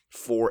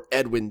 for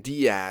Edwin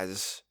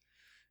Diaz,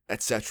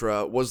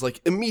 etc., was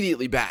like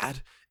immediately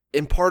bad.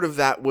 And part of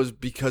that was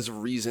because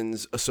of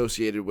reasons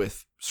associated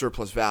with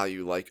surplus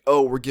value, like,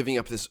 oh, we're giving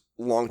up this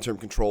long-term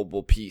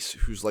controllable piece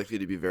who's likely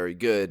to be very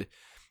good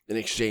in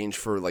exchange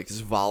for like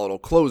this volatile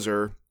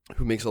closer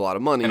who makes a lot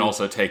of money. And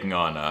also taking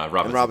on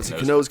Robinson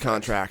Cano's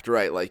contract,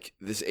 right? Like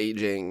this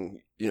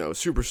aging, you know,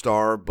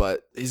 superstar,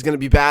 but he's going to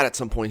be bad at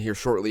some point here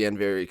shortly and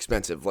very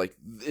expensive. Like,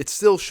 it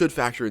still should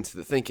factor into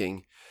the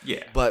thinking.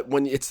 Yeah. But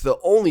when it's the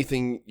only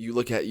thing you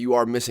look at, you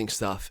are missing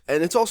stuff.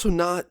 And it's also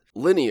not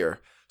linear.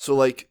 So,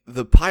 like,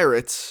 the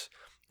Pirates,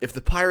 if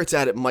the Pirates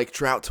added Mike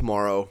Trout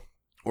tomorrow,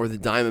 or the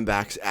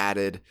Diamondbacks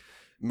added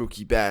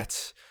Mookie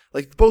Betts,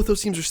 like, both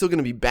those teams are still going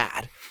to be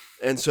bad.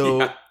 And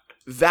so,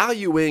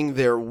 valuing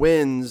their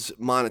wins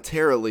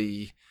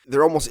monetarily,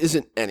 there almost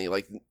isn't any.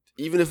 Like,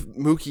 even if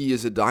Mookie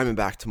is a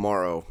Diamondback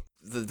tomorrow,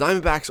 the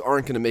Diamondbacks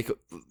aren't going to make,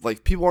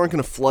 like, people aren't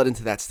going to flood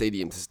into that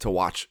stadium to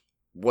watch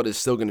what is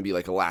still going to be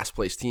like a last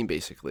place team,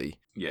 basically.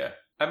 Yeah.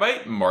 I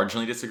might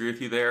marginally disagree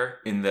with you there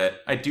in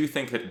that I do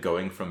think that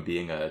going from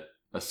being a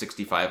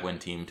 65-win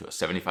team to a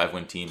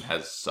 75-win team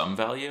has some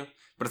value,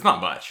 but it's not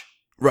much.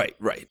 Right.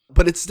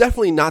 But it's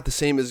definitely not the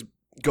same as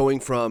going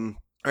from,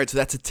 all right, so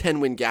that's a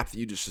 10-win gap that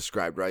you just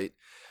described, right?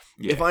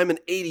 Yeah. If I'm an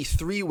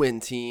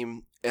 83-win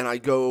team and I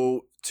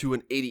go to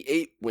an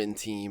 88-win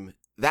team,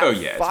 that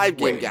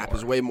 5-game gap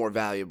is way more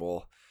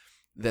valuable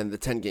than the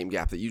 10-game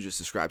gap that you just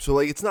described. So,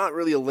 like, it's not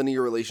really a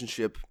linear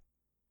relationship.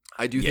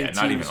 I do think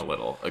not even a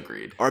little.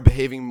 Agreed. Are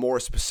behaving more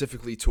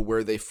specifically to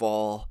where they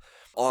fall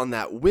on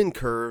that win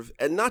curve.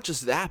 And not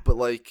just that, but,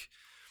 like,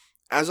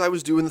 as I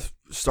was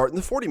starting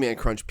the 40-man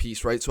crunch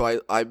piece, right?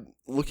 So I'm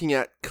looking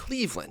at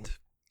Cleveland.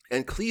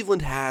 And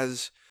Cleveland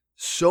has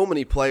so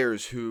many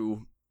players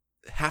who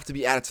have to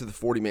be added to the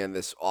 40-man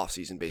this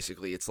offseason,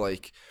 basically. It's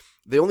like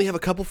they only have a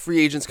couple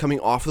free agents coming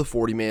off of the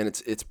 40-man.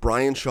 It's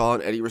Brian Shaw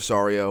and Eddie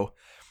Rosario.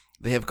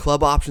 They have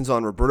club options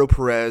on Roberto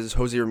Perez,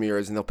 Jose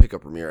Ramirez, and they'll pick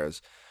up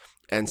Ramirez,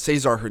 and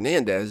Cesar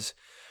Hernandez.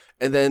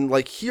 And then,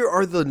 like, here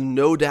are the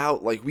no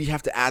doubt, like, we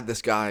have to add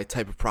this guy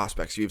type of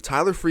prospects. You have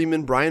Tyler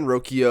Freeman, Brian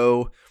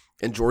Rocchio,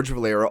 and George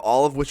Valera,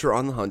 all of which are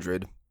on the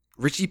 100.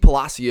 Richie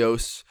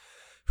Palacios,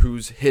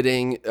 who's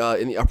hitting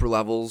in the upper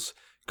levels.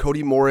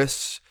 Cody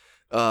Morris,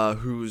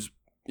 who's,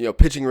 you know,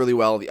 pitching really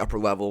well at the upper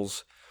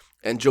levels.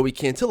 and Joey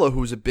Cantillo,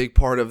 who's a big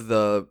part of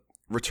the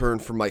return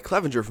for Mike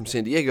Clevenger from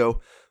San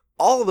Diego.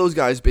 All of those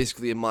guys,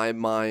 basically, in my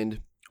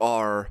mind,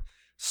 are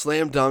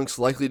slam dunks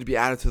likely to be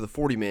added to the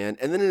 40-man.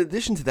 And then in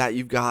addition to that,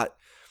 you've got,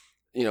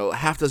 a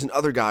half dozen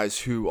other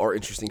guys who are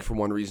interesting for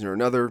one reason or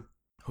another.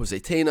 Jose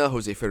Tena,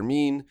 Jose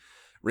Fermin,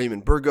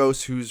 Raymond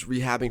Burgos, who's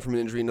rehabbing from an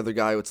injury, another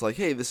guy it's like,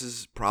 hey, this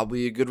is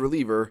probably a good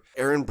reliever.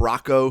 Aaron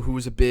Bracco, who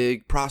was a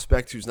big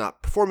prospect who's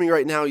not performing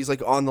right now. He's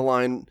like on the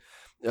line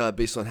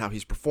based on how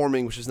he's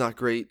performing, which is not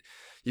great.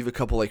 You have a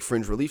couple like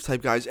fringe relief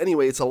type guys.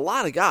 Anyway, it's a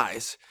lot of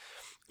guys.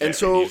 And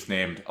so you just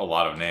named a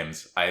lot of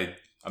names.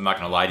 I'm not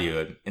going to lie to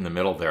you. In the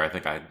middle there, I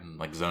think I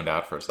zoned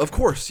out for a second. Of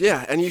course,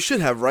 yeah. And you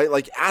should have, right?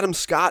 Like Adam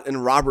Scott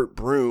and Robert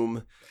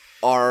Broom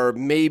are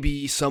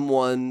maybe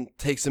someone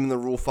takes them in the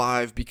Rule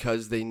 5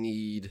 because they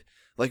need,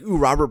 like,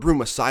 Robert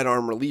Broom, a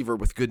sidearm reliever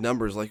with good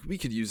numbers. Like, we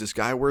could use this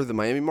guy. We're the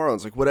Miami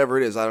Marlins. Like, whatever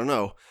it is, I don't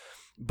know.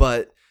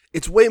 But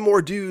it's way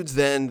more dudes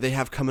than they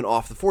have coming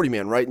off the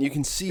 40-man, right? And you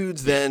can see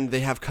when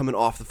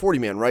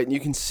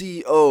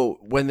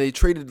they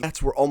traded,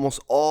 that's were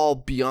almost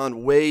all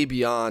way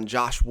beyond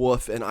Josh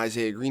Wolf and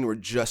Isaiah Green were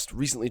just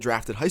recently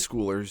drafted high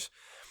schoolers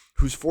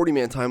whose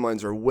 40-man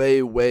timelines are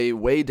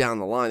way down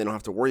the line. They don't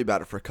have to worry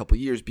about it for a couple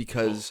of years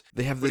because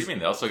they have this. What do you mean?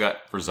 They also got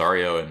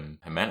Rosario and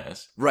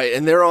Jimenez. Right,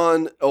 and they're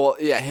on,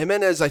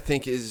 Jimenez I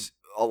think is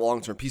a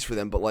long-term piece for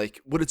them, but like,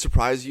 would it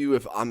surprise you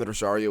if Ahmed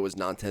Rosario was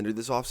non-tendered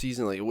this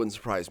offseason? Like, it wouldn't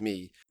surprise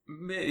me.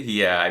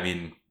 Yeah, I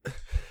mean,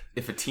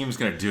 if a team's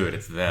going to do it,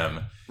 it's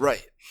them.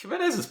 Right.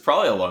 Jimenez is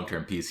probably a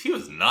long-term piece. He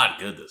was not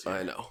good this year.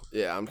 I know.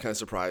 Yeah, I'm kind of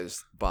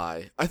surprised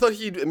I thought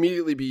he'd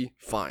immediately be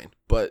fine,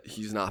 but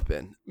he's not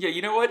been. Yeah,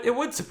 you know what? It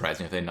would surprise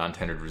me if they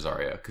non-tendered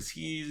Rosario, because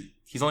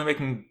he's only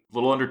making a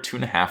little under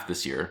 2.5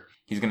 this year.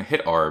 He's going to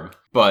hit ARB,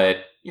 but,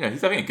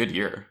 he's having a good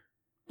year.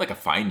 Like a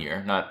fine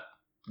year,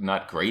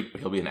 not great,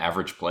 but he'll be an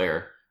average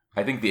player.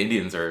 I think the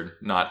Indians are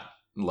not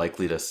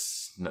likely to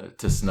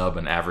snub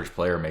an average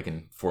player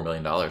making $4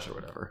 million or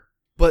whatever.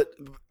 But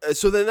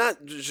so then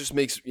that just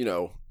makes,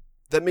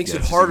 that makes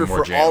it harder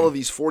for all of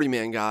these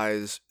 40-man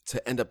guys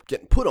to end up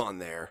getting put on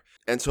there.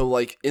 And so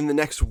like in the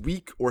next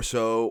week or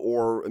so,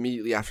 or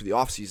immediately after the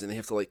offseason, they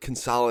have to like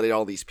consolidate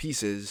all these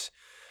pieces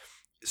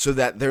so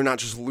that they're not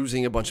just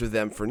losing a bunch of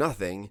them for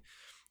nothing.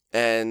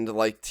 And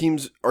like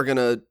teams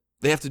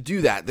they have to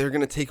do that. They're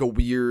going to take a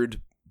weird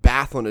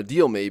bath on a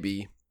deal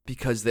maybe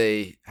because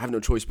they have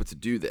no choice but to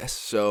do this.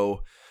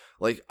 So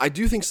like I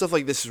do think stuff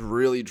like this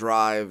really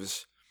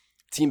drives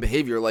team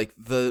behavior. Like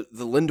the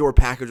Lindor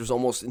package was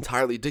almost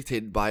entirely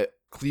dictated by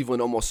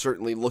Cleveland almost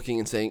certainly looking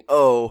and saying,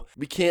 oh,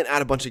 we can't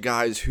add a bunch of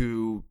guys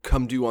who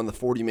come due on the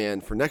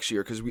 40-man for next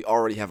year because we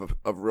already have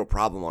a real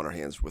problem on our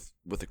hands with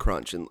the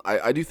crunch. And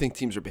I do think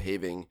teams are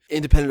behaving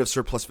independent of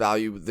surplus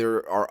value.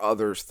 There are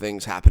other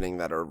things happening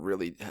that are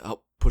really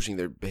pushing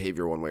their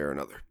behavior one way or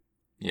another.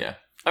 Yeah.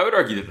 I would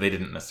argue that they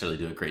didn't necessarily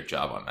do a great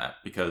job on that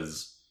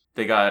because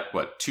they got,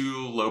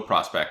 2 low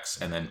prospects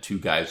and then 2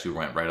 guys who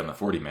went right on the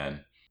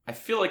 40-man. I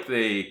feel like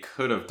they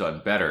could have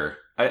done better.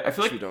 I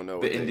feel like we don't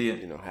know the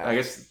Indian, I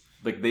guess,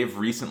 like they've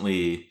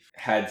recently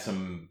had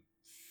some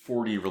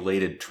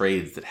 40-related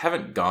trades that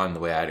haven't gone the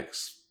way I'd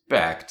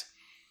expect.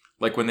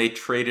 Like when they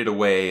traded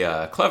away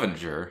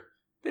Clevenger,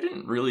 they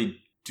didn't really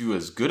do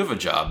as good of a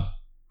job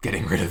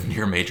getting rid of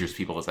near majors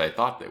people as I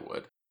thought they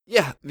would.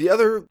 Yeah, the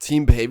other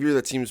team behavior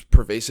that seems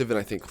pervasive, and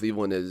I think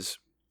Cleveland is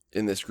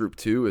in this group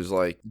too, is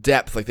like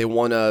depth. Like they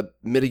want to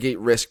mitigate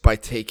risk by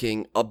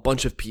taking a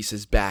bunch of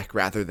pieces back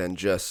rather than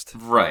just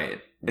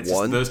right. It's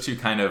one. Just those two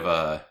kind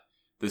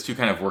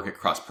of work at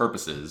cross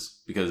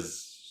purposes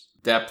because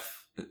depth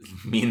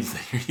means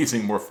that you're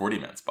using more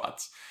 40-man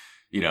spots.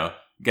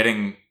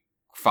 Getting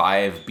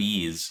 5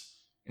 Bs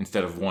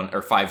instead of 1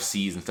 or 5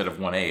 Cs instead of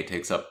 1A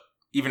takes up,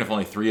 even if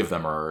only 3 of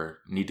them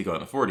need to go in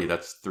the 40,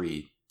 that's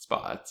 3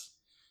 spots.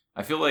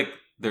 I feel like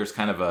there's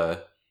kind of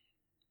a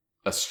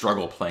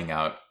struggle playing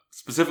out.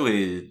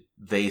 Specifically,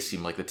 they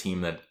seem like the team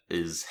that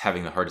is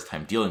having the hardest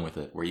time dealing with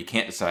it, where you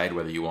can't decide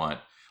whether you want...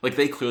 Like,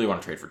 they clearly want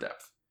to trade for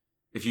depth.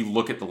 If you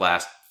look at the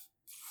last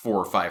 4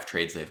 or 5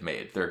 trades they've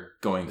made, they're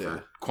going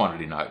for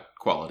quantity, not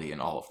quality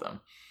in all of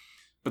them.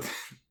 But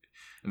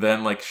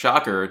then, like,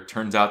 shocker,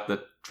 turns out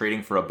that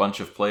trading for a bunch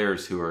of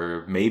players who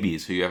are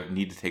maybes, who you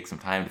need to take some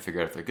time to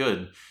figure out if they're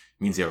good,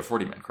 means you have a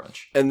 40-man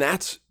crunch. And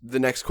that's the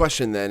next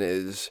question then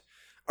is...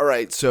 All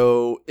right,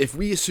 so if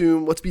we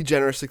assume, let's be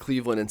generous to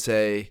Cleveland and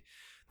say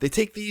they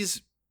take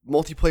these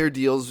multiplayer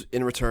deals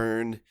in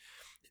return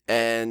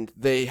and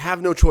they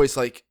have no choice,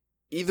 like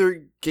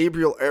either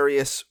Gabriel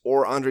Arias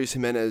or Andres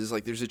Jimenez,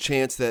 like there's a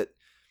chance that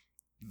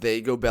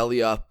they go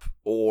belly up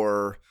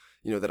or,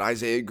 that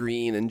Isaiah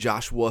Green and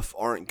Josh Wolf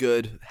aren't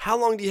good. How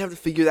long do you have to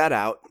figure that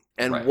out?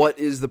 And What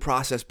is the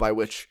process by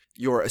which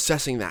you're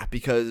assessing that?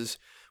 Because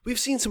we've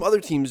seen some other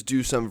teams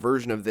do some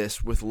version of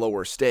this with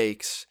lower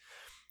stakes.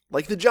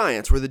 Like the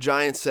Giants, where the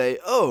Giants say,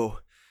 oh,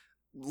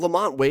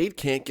 Lamont Wade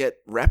can't get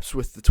reps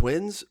with the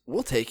Twins.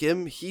 We'll take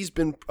him. He's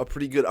been a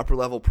pretty good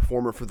upper-level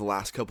performer for the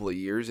last couple of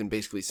years and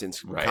basically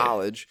since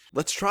college.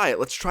 Let's try it.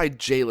 Let's try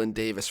Jalen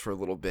Davis for a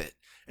little bit.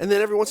 And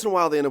then every once in a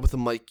while they end up with a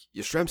Mike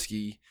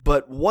Yastrzemski.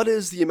 But what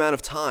is the amount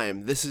of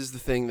time? This is the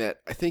thing that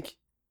I think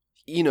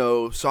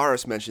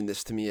Saras mentioned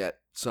this to me at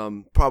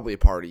probably a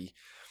party.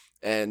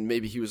 And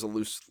maybe he was a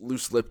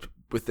loose-lipped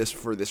with this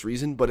for this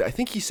reason. But I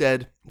think he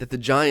said that the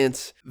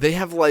Giants, they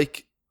have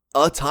like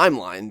a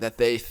timeline that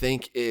they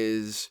think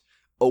is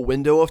a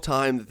window of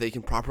time that they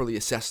can properly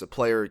assess the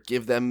player,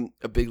 give them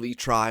a big league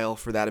trial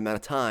for that amount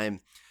of time.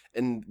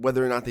 And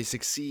whether or not they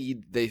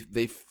succeed, they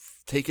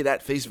take it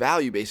at face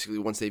value, basically,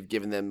 once they've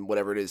given them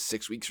whatever it is,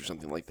 6 weeks or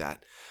something like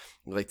that.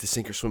 Like to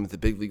sink or swim at the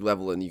big league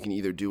level, and you can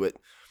either do it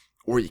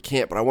or you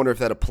can't. But I wonder if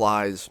that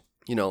applies,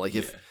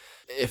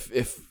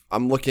 if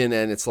I'm looking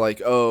and it's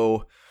like,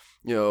 I'm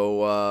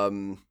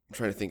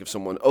trying to think of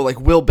someone. Oh,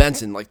 like Will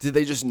Benson. Like, did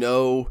they just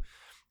know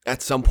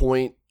at some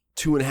point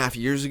 2.5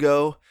 years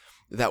ago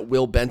that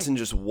Will Benson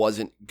just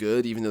wasn't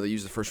good, even though they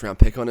used the first round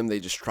pick on him? They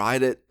just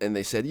tried it and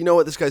they said, you know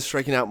what, this guy's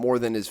striking out more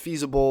than is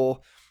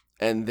feasible.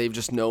 And they've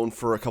just known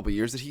for a couple of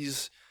years that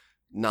he's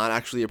not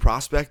actually a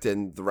prospect.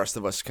 And the rest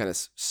of us kind of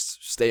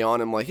stay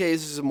on him like, hey,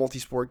 this is a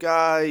multi-sport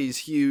guy. He's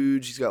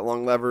huge. He's got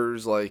long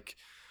levers. Like,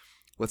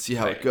 let's see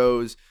how it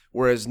goes.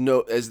 Whereas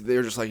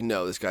they're just like,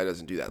 no, this guy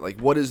doesn't do that.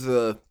 Like, what is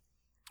the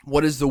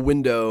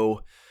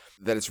window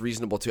that it's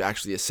reasonable to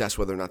actually assess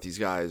whether or not these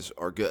guys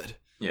are good?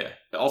 Yeah.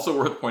 Also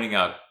worth pointing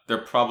out, they're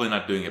probably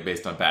not doing it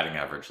based on batting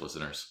average,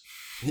 listeners.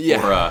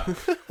 Yeah.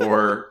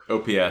 Or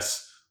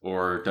OPS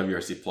or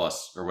WRC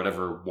plus or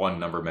whatever one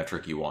number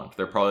metric you want.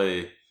 They're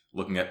probably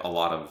looking at a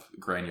lot of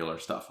granular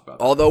stuff about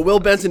that. Although Will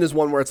Benson is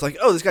one where it's like,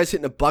 oh, this guy's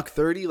hitting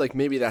 $130. Like,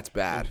 maybe that's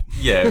bad.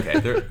 Yeah, okay.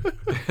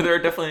 There are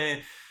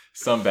definitely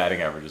some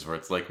batting averages where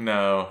it's like,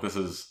 no, this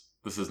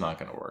is not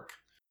going to work.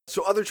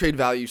 So other trade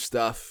value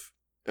stuff,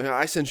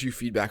 I sent you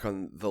feedback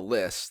on the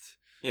list.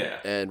 Yeah.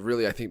 And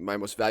really, I think my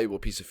most valuable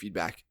piece of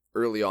feedback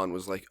early on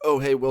was like, oh,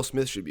 hey, Will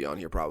Smith should be on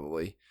here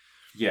probably.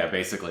 Yeah,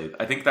 basically.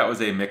 I think that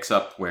was a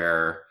mix-up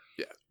where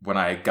when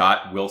I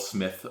got Will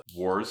Smith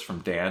Wars from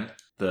Dan,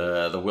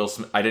 the Will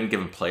Smith, I didn't give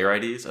him player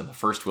IDs, and the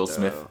first Will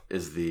Smith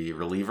is the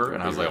reliever,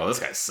 and I was like, oh, this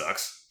guy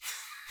sucks.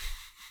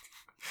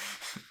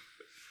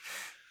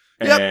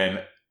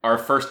 And our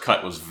first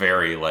cut was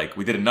very,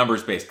 we did a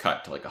numbers-based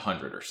cut to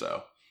 100 or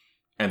so.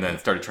 And then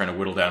started trying to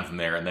whittle down from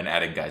there and then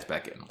adding guys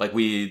back in.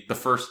 The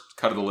first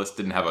cut of the list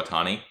didn't have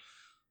Ohtani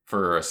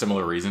for a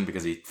similar reason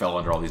because he fell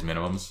under all these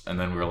minimums. And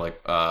then we were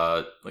like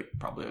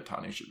probably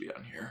Ohtani should be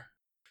on here.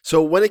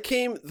 So when it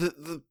came,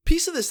 the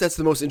piece of this that's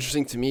the most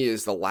interesting to me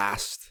is the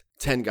last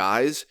 10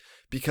 guys,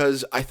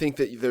 because I think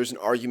that there's an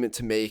argument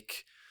to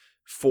make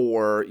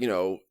for,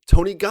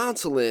 Tony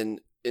Gonsolin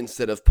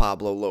instead of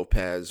Pablo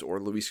Lopez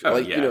or Luis.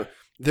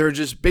 They're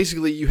just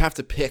basically you have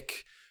to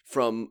pick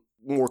from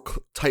more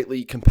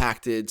tightly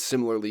compacted,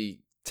 similarly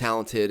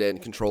talented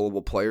and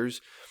controllable players.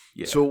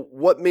 Yeah. So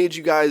what made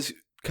you guys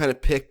kind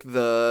of pick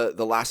the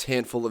last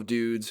handful of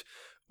dudes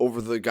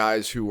over the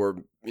guys who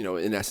were,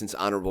 in essence,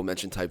 honorable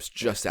mention types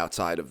just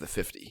outside of the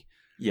 50?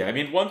 Yeah, I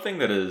mean, one thing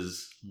that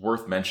is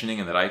worth mentioning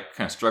and that I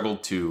kind of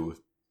struggled to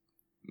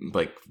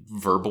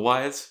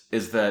verbalize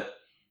is that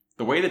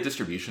the way the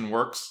distribution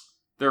works,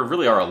 there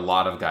really are a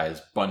lot of guys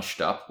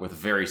bunched up with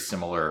very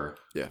similar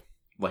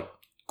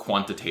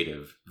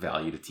quantitative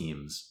value to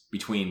teams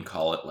between,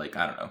 call it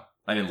I don't know,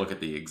 I didn't look at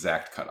the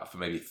exact cutoff, but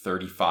maybe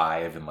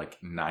 35 and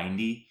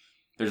 90.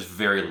 There's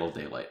very little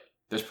daylight.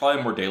 There's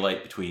probably more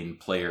daylight between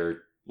player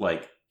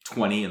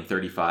 20 and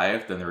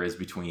 35 than there is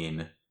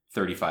between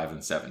 35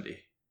 and 70.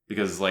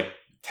 Because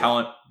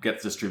talent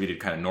gets distributed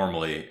kind of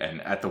normally,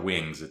 and at the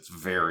wings it's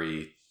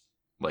very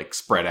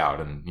spread out,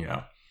 and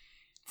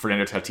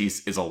Fernando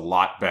Tatis is a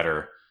lot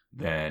better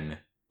than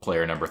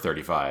player number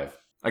 35.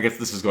 I guess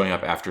this is going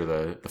up after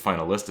the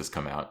final list has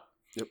come out.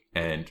 Yep.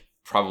 And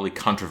probably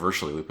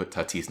controversially, we put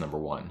Tatis number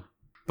 1.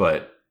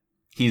 But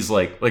he's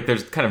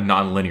there's kind of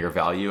non-linear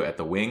value at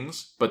the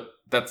wings, but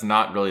that's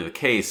not really the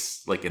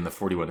case in the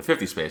 41 to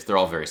 50 space. They're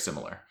all very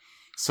similar.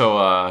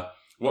 So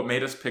what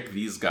made us pick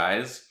these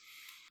guys?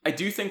 I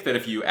do think that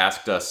if you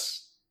asked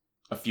us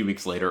a few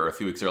weeks later or a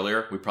few weeks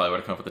earlier, we probably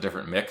would have come up with a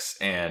different mix.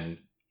 And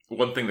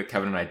one thing that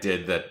Kevin and I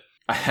did that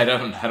I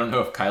don't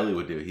know if Kylie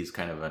would do, he's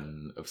kind of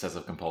an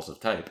obsessive compulsive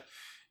type,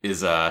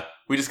 is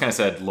we just kind of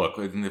said, look,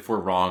 if we're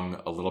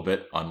wrong a little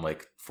bit on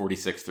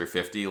 46 through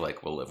 50,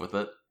 we'll live with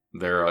it.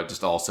 They're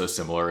just all so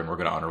similar, and we're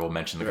going to honorable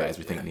mention the guys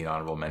we think need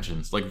honorable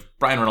mentions.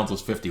 Brian Reynolds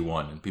was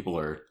 51, and people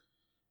are,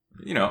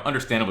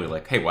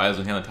 understandably hey, why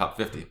isn't he in the top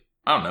 50?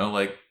 I don't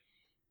know,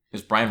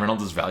 is Brian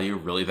Reynolds' value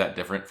really that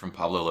different from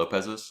Pablo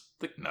Lopez's?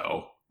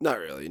 No. Not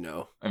really,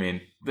 no. I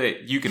mean,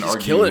 you can argue.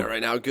 He's killing it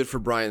right now. Good for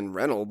Brian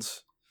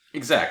Reynolds.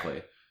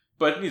 Exactly.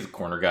 But he's a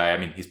corner guy. I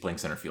mean, he's playing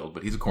center field,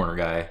 but he's a corner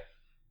guy.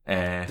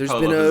 And there's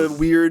been a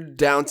weird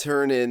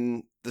downturn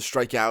in the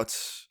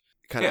strikeouts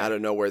kind of out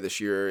of nowhere this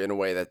year in a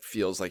way that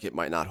feels like it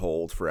might not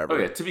hold forever.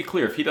 Okay, to be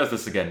clear, if he does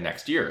this again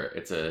next year,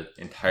 it's an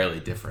entirely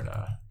different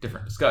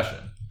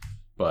discussion.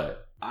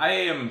 But I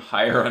am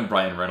higher on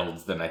Brian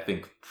Reynolds than I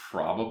think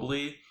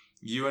probably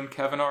you and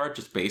Kevin are,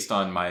 just based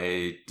on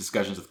my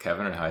discussions with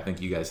Kevin and how I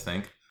think you guys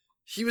think.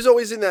 he was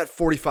always in that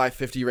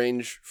 45-50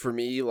 range for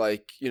me.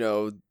 Like,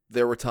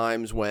 there were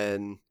times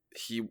when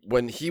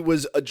he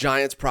was a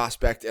Giants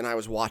prospect and I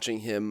was watching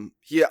him.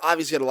 He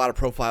obviously had a lot of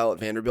profile at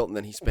Vanderbilt, and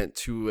then he spent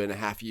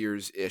 2.5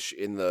 years ish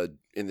in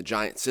the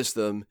Giant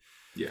system.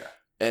 Yeah.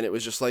 And it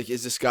was just like,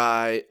 is this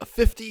guy a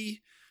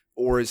 50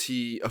 or is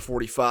he a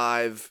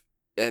 45?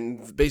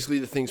 And basically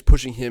the things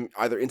pushing him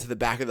either into the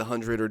back of the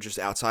 100 or just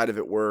outside of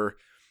it were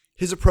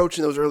his approach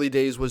in those early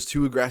days was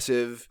too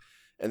aggressive,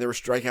 and there were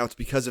strikeouts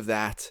because of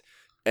that.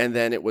 And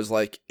then it was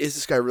like, is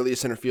this guy really a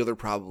center fielder?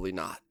 Probably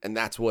not. And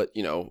that's what,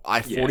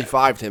 I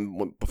 45'd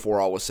him before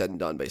all was said and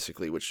done,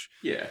 basically, which...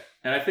 Yeah.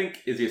 And I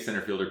think, is he a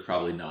center fielder?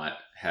 Probably not.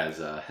 Has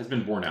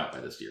been borne out by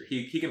this year.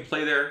 He can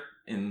play there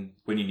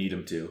when you need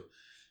him to,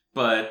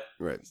 but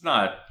right.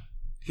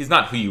 he's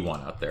not who you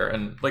want out there.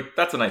 And,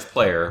 that's a nice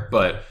player,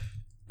 but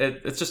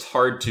it's just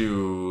hard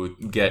to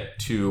get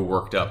too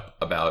worked up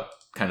about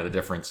kind of the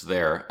difference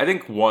there. I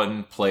think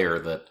one player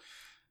that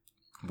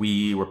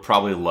we were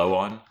probably low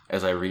on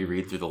as I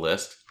reread through the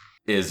list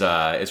is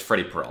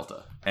Freddie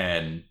Peralta.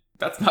 And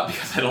that's not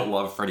because I don't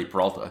love Freddie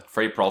Peralta.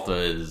 Freddie Peralta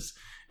is,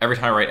 every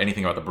time I write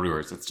anything about the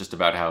Brewers, it's just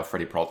about how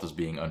Freddie Peralta is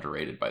being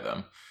underrated by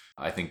them.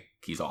 I think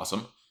he's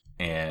awesome.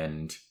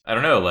 And I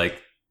don't know,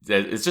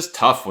 it's just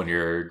tough when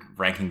you're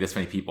ranking this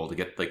many people to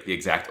get the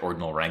exact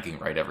ordinal ranking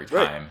right every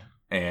time. Right.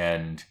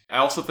 And I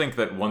also think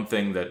that one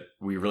thing that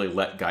we really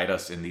let guide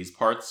us in these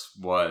parts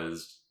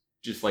was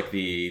just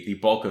the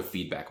bulk of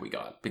feedback we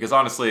got. Because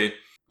honestly,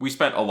 we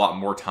spent a lot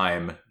more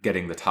time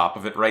getting the top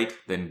of it right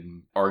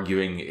than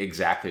arguing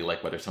exactly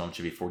whether someone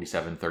should be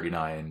 47,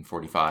 39,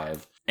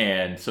 45.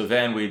 And so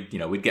then we'd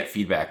get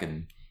feedback,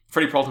 and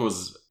Freddie Peralta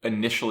was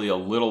initially a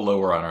little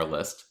lower on our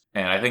list.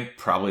 And I think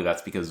probably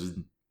that's because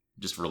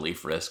just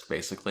relief risk,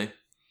 basically.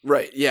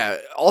 Right, yeah.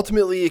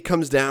 Ultimately, it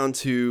comes down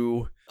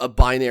to a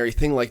binary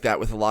thing like that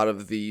with a lot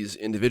of these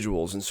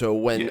individuals. And so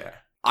when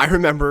I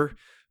remember,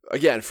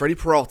 again, Freddie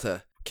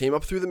Peralta came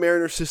up through the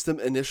Mariners system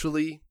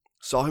initially,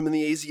 saw him in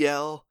the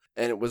AZL,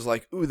 and it was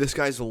like, ooh, this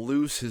guy's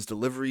loose, his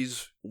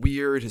delivery's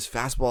weird, his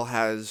fastball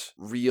has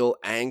real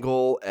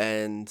angle,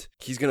 and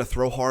he's going to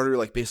throw harder,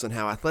 based on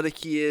how athletic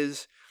he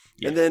is.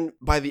 Yeah. And then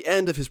by the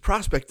end of his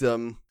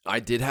prospectum, I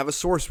did have a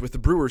source with the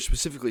Brewers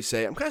specifically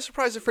say, I'm kind of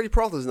surprised that Freddie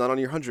Peralta's not on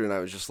your 100. And I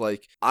was just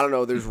like, I don't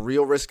know, there's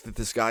real risk that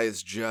this guy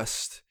is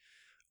just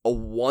a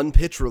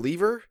one-pitch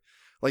reliever.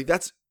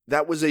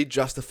 That was a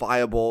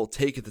justifiable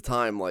take at the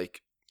time.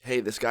 Hey,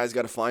 this guy's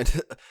got to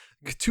find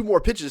 2 more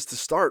pitches to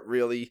start,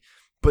 really.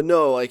 But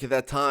no, at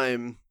that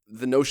time,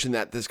 the notion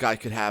that this guy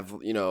could have,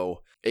 a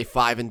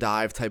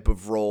 5-and-dive type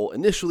of role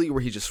initially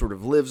where he just sort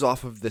of lives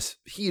off of this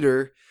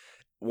heater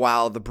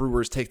while the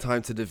Brewers take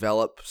time to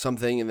develop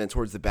something, and then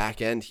towards the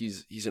back end,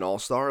 he's an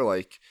all-star.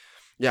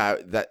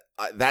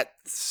 That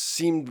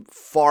seemed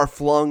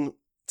far-flung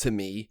to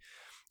me.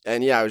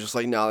 And yeah, I was just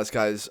like, no, I'm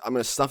going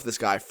to stuff this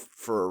guy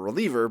for a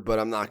reliever, but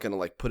I'm not going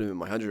to put him in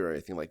my 100 or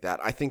anything like that.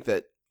 I think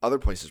that other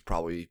places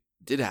probably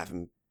did have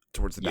him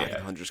towards the back of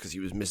the hundreds because he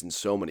was missing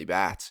so many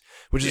bats,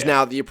 which is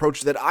now the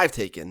approach that I've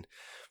taken,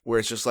 where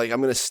it's just I'm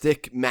going to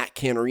stick Matt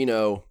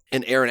Canarino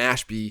and Aaron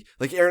Ashby.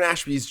 Aaron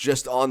Ashby's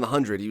just on the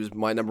 100. He was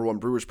my number 1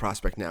 Brewers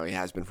prospect now. He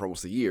has been for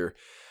almost a year,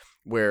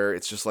 where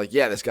it's just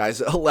this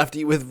guy's a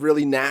lefty with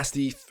really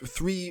nasty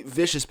 3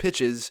 vicious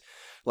pitches.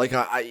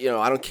 I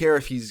don't care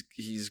if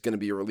he's going to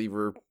be a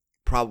reliever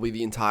probably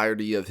the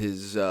entirety of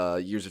his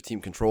years of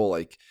team control.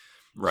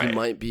 Right. He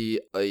might be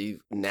a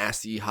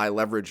nasty high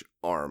leverage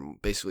arm,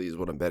 basically, is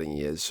what I'm betting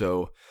he is.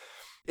 So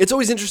it's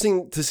always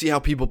interesting to see how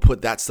people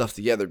put that stuff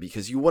together,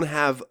 because you want to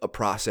have a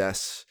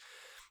process,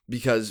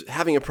 because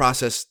having a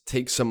process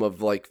takes some of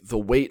the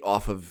weight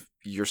off of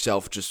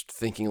yourself just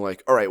thinking all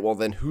right, well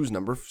then who's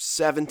number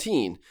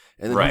 17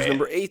 and then who's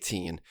number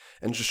 18,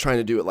 and just trying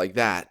to do it like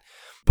that.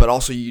 But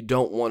also you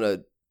don't want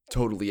to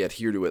totally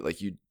adhere to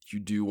it. You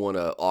do want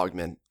to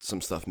augment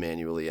some stuff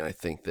manually, and I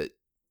think that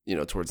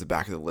towards the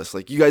back of the list,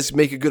 you guys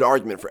make a good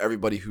argument for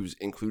everybody who's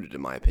included,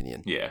 in my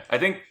opinion. Yeah, I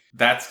think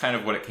that's kind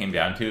of what it came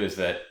down to, is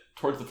that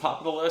towards the top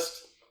of the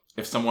list,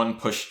 if someone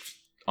pushed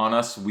on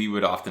us, we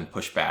would often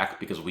push back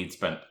because we'd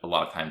spent a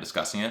lot of time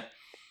discussing it.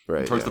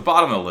 Right. Towards the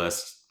bottom of the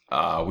list,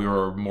 we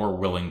were more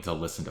willing to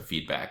listen to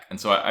feedback. And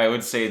so I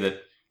would say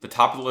that the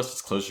top of the list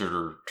is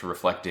closer to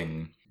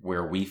reflecting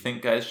where we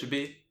think guys should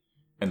be,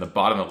 and the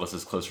bottom of the list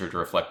is closer to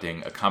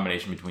reflecting a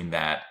combination between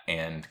that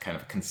and kind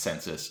of a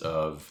consensus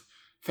of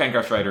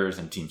Fangraphs writers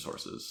and team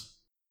sources.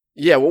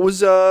 Yeah, what was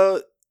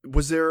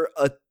there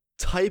a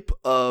type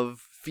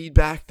of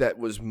feedback that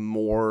was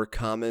more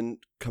common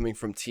coming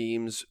from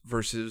teams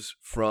versus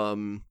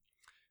from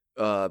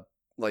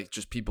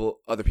just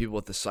other people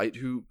at the site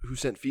who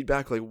sent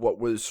feedback? What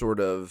was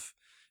sort of,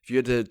 if you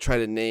had to try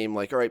to name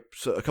all right,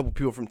 so a couple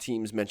people from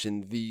teams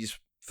mentioned these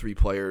 3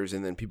 players,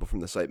 and then people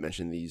from the site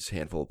mentioned these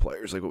handful of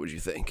players, what would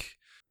you think?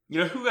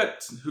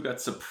 Who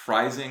got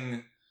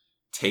surprising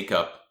take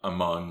up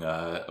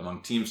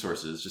among team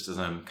sources, just as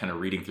I'm kind of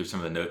reading through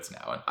some of the notes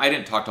now. And I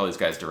didn't talk to all these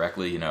guys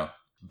directly,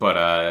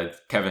 but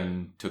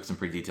Kevin took some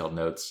pretty detailed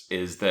notes,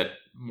 is that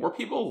more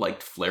people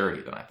liked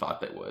Flaherty than I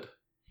thought they would.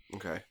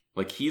 Okay.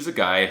 Like, he's a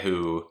guy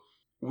who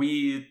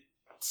we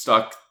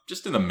stuck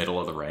just in the middle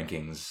of the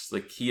rankings.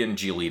 Like, he and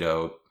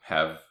Giolito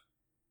have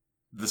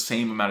the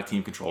same amount of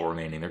team control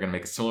remaining. They're going to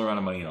make a similar amount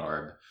of money in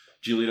ARB.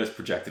 Giolito's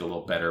projected a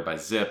little better by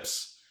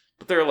Zips,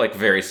 but they're like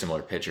very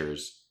similar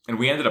pitchers. And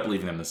we ended up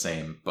leaving them the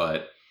same.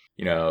 But,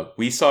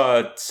 we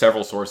saw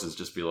several sources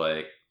just be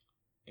like,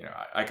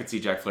 I could see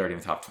Jack Flaherty in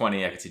the top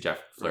 20. I could see Jack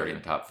Flaherty in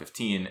the top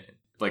 15.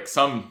 Like,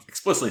 some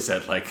explicitly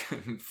said, like,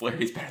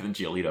 Flaherty's better than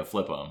Giolito,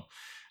 flip him.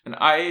 And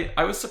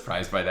I was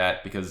surprised by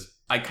that because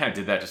I kind of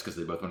did that just because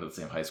they both went to the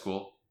same high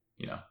school.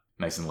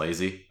 Nice and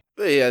lazy.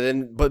 Yeah,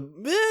 no,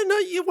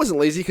 it wasn't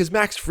lazy because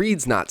Max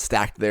Fried's not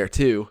stacked there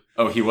too.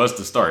 Oh, he was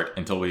to start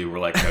until we were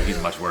like, no,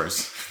 he's much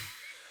worse.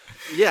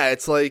 Yeah,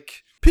 it's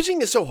like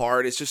pitching is so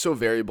hard. It's just so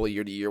variable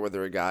year to year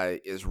whether a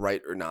guy is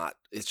right or not.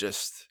 It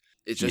just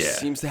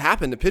seems to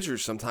happen to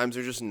pitchers. Sometimes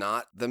they're just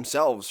not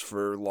themselves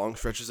for long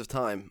stretches of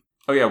time.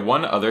 Oh yeah,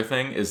 one other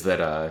thing is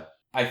that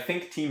I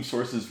think team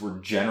sources were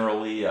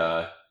generally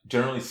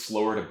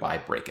slower to buy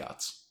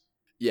breakouts.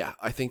 Yeah,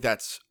 I think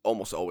that's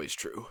almost always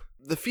true.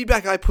 The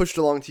feedback I pushed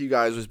along to you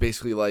guys was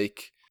basically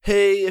like,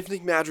 hey, if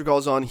Nick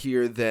Madrigal's on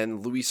here, then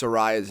Luis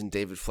Arias and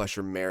David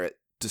Flesher merit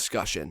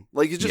discussion.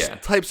 Like, it's just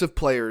types of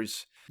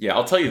players. Yeah,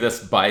 I'll tell you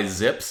this, by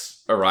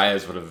Zips,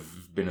 Arias would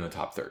have been in the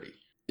top 30.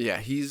 Yeah,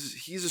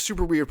 he's a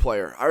super weird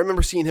player. I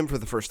remember seeing him for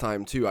the first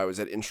time, too. I was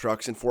at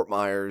Instructs in Fort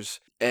Myers,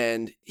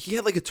 and he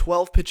had like a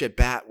 12-pitch at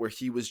bat where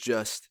he was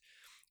just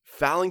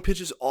fouling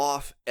pitches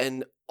off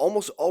and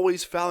almost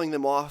always fouling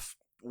them off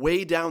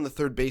way down the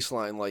third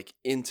baseline, like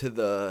onto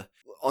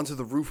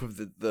the roof of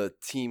the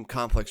team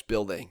complex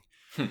building.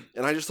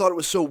 And I just thought it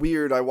was so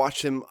weird. I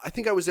watched him, I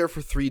think I was there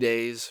for 3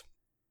 days,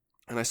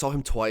 and I saw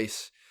him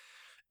twice,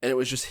 and it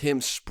was just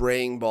him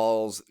spraying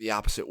balls the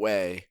opposite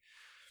way.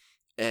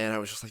 And I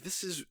was just like,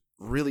 this is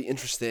really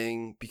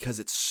interesting because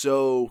it's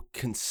so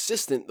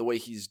consistent the way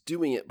he's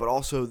doing it, but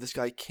also this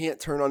guy can't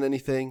turn on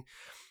anything.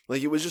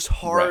 Like, it was just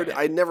hard. Right.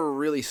 I'd never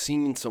really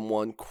seen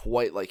someone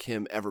quite like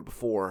him ever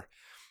before.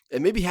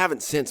 And maybe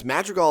haven't since.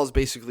 Madrigal is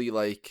basically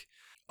like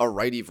a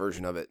righty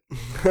version of it.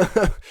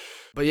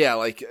 But yeah,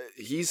 like,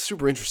 he's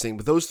super interesting.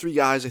 But those three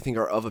guys, I think,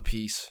 are of a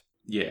piece.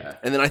 Yeah.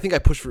 And then I think I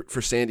pushed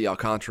for Sandy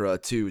Alcantara,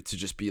 too, to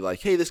just be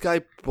like, hey, this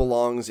guy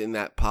belongs in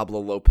that Pablo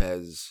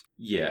Lopez,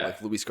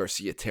 like Luis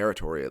Garcia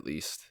territory, at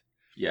least.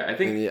 Yeah, I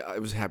think... And yeah, I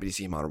was happy to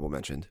see him honorable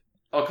mentioned.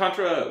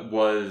 Alcantara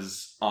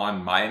was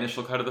on my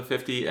initial cut of the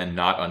 50 and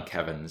not on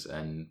Kevin's,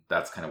 and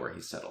that's kind of where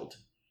he settled.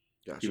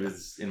 Gotcha. He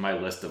was in my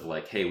list of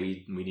like, hey,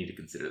 we need to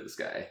consider this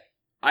guy.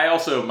 I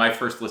also, my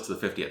first list of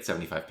the 50 had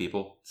 75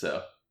 people,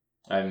 so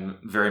I'm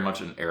very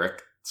much an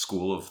Eric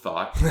school of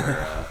thought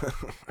where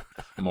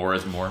more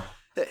is more.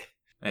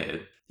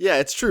 Hey. Yeah,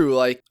 it's true.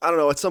 Like, I don't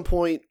know, at some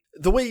point,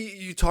 the way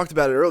you talked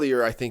about it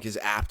earlier, I think is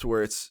apt,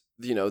 where it's,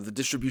 the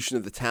distribution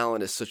of the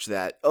talent is such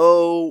that,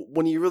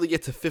 when you really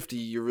get to 50,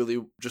 you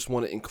really just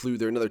want to include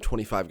there are another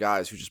 25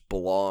 guys who just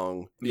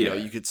belong.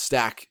 You could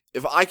stack.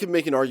 If I could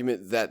make an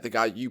argument that the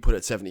guy you put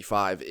at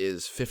 75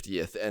 is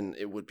 50th, and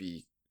it would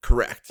be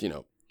correct,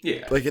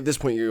 Yeah. Like, at this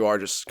point, you are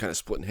just kind of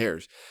splitting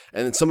hairs.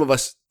 And then some of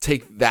us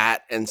take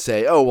that and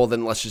say, oh, well,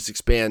 then let's just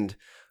expand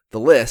the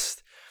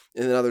list.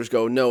 And then others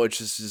go, no, it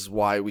just is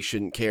why we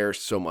shouldn't care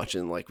so much,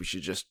 and like we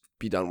should just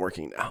be done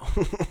working now.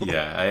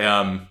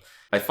 Yeah,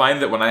 I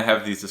find that when I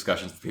have these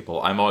discussions with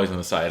people, I'm always on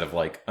the side of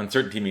like,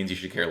 uncertainty means you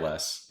should care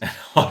less. And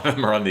a lot of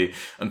them are on the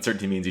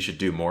uncertainty means you should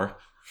do more.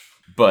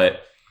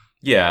 But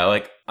yeah,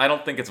 like, I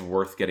don't think it's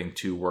worth getting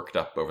too worked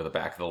up over the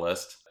back of the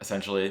list,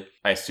 essentially.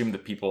 I assume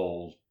that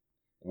people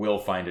will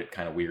find it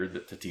kind of weird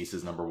that Tatis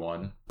is number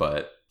one,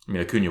 but I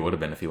mean, Acuna would have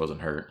been if he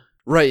wasn't hurt.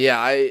 Right,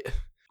 yeah,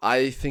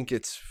 I think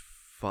it's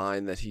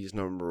fine that he's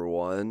number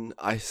one.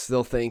 I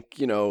still think,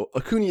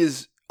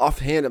 Acuna's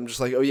offhand, I'm just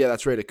like, oh yeah,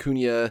 that's right,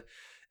 Acuna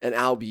and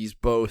Albies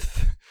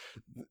both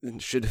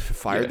should have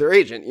fired their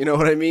agent. You know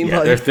what I mean? Yeah,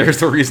 like, there's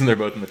the reason they're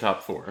both in the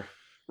top four.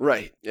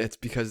 Right. It's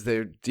because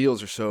their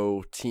deals are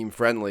so team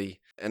friendly.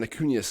 And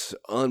Acuna's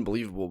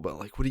unbelievable, but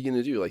like, what are you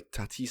going to do? Like,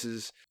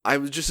 I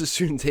would just as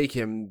soon take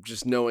him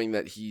just knowing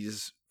that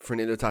he's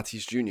Fernando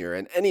Tatis Jr.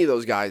 and any of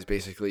those guys,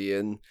 basically.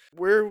 And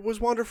where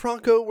was Wander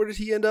Franco? Where did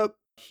he end up?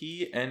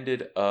 He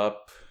ended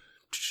up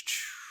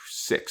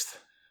 6th.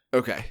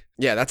 Okay.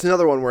 Yeah, that's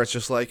another one where it's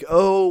just like,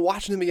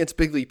 watching him against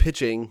big league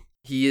pitching,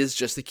 he is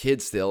just a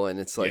kid still, and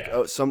it's like,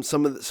 some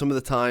of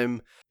the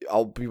time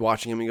I'll be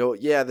watching him and go,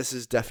 yeah, this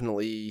is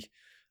definitely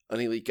an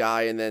elite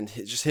guy, and then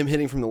just him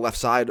hitting from the left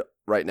side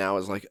right now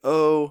is like,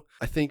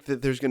 I think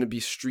that there's going to be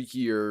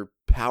streakier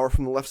power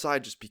from the left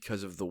side just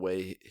because of the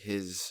way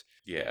his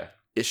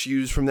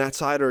issues from that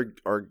side are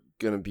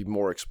going to be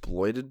more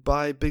exploited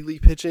by big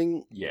league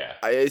pitching. Yeah,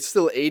 I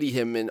still 80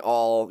 him in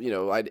all,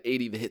 I'd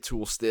 80 the hit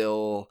tool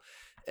still,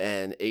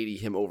 and 80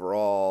 him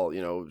overall,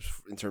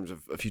 in terms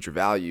of a future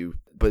value.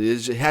 But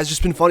it has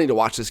just been funny to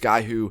watch this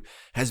guy who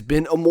has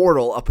been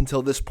immortal up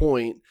until this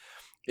point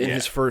in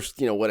his first,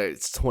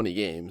 it's 20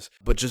 games,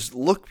 but just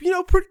look,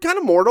 pretty kind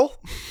of mortal.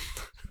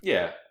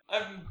 Yeah,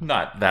 I'm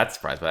not that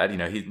surprised by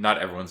that. Not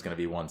everyone's going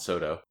to be Juan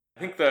Soto. I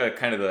think the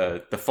kind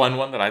of the fun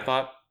one that I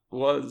thought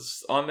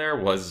was on there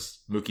was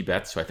Mookie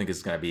Betts, who I think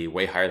is going to be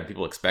way higher than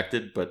people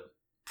expected, but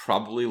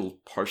probably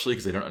partially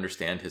because they don't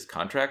understand his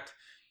contract,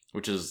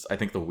 which is, I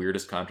think, the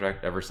weirdest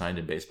contract ever signed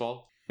in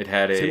baseball. It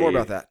had Say more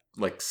about that.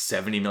 like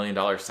 $70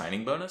 million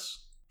signing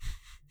bonus.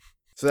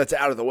 So that's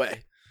out of the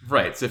way.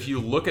 Right. So if you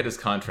look at his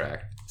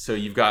contract, so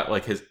you've got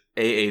like his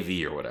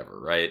AAV or whatever,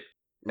 right?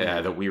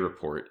 That we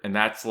report. And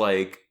that's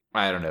like,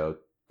 I don't know,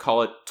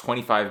 call it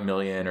 $25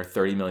 million or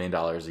 $30 million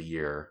a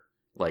year,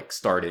 like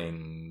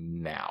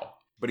starting now.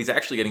 But he's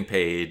actually getting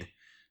paid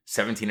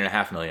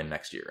 $17.5 million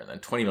next year, and then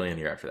 $20 million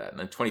the year after that, and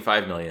then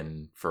 $25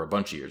 million for a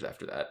bunch of years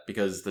after that,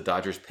 because the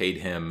Dodgers paid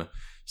him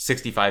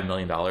 $65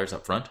 million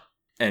up front.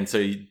 And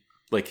so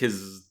like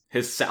his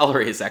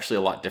salary is actually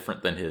a lot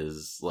different than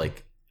his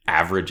like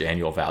average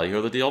annual value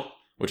of the deal,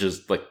 which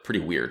is like pretty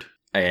weird.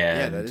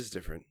 And yeah, that is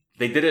different.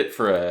 They did it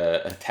for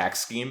a tax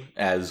scheme,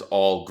 as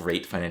all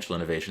great financial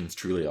innovations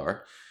truly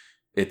are.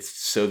 It's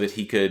so that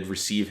he could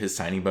receive his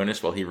signing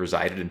bonus while he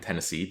resided in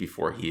Tennessee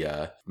before he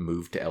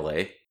moved to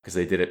LA, because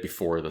they did it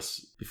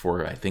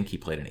before I think he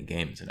played any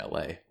games in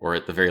LA, or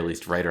at the very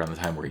least right around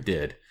the time where he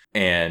did.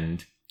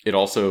 And it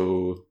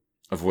also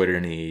avoided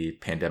any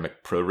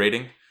pandemic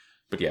prorating.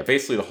 But yeah,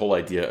 basically the whole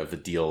idea of the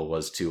deal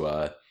was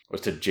to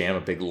jam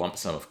a big lump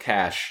sum of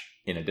cash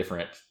in a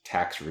different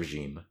tax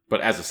regime.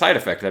 But as a side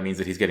effect, that means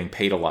that he's getting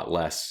paid a lot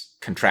less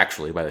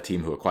contractually by the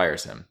team who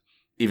acquires him.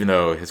 Even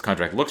though his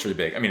contract looks really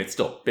big. I mean, it's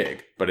still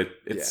big, but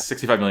it's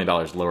 $65 million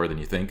lower than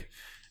you think.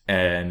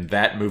 And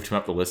that moved him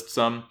up the list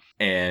some.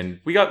 And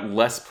we got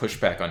less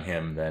pushback on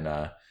him than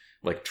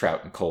like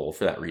Trout and Cole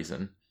for that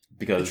reason.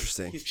 Because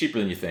he's cheaper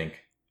than you think.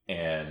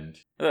 And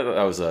that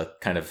was a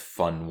kind of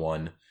fun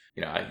one.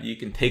 You know, you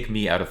can take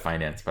me out of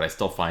finance, but I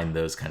still find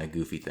those kind of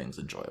goofy things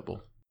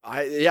enjoyable.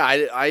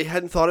 I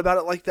hadn't thought about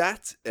it like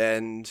that,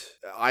 and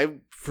I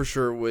for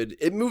sure would.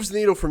 It moves the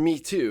needle for me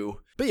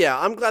too. But yeah,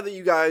 I'm glad that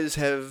you guys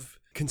have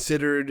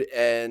considered,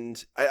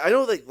 and I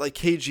know that like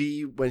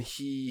KG, when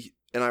he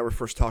and I were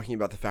first talking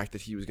about the fact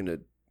that he was going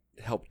to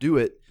help do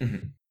it,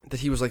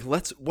 that he was like,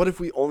 what if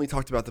we only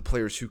talked about the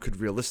players who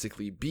could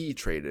realistically be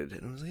traded?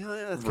 And I was like, oh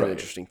yeah, that's kind of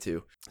interesting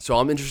too. So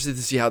I'm interested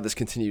to see how this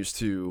continues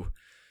to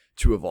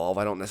evolve.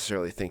 I don't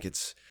necessarily think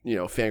it's,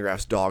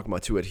 Fangraph's dogma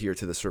to adhere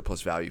to the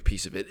surplus value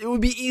piece of it. It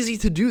would be easy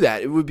to do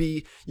that. It would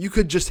be, you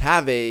could just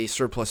have a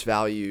surplus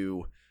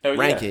value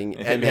ranking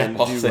and then do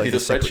like a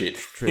spreadsheet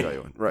trade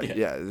value one. Right.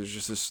 Yeah. There's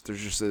just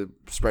a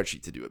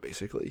spreadsheet to do it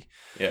basically.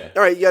 Yeah.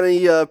 All right. You got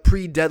any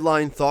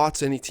pre-deadline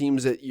thoughts? Any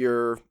teams that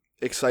you're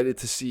excited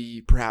to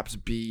see perhaps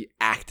be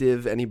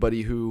active?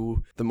 Anybody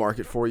who the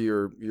market for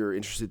you're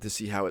interested to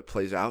see how it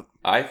plays out?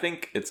 I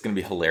think it's going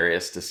to be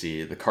hilarious to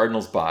see the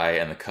Cardinals buy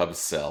and the Cubs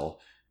sell,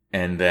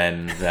 and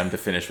then them to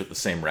finish with the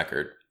same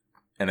record.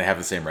 And they have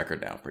the same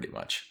record now, pretty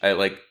much.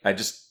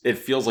 It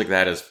feels like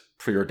that is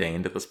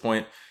preordained at this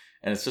point.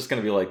 And it's just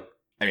going to be like,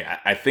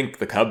 I think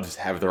the Cubs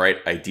have the right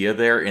idea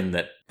there, in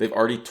that they've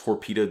already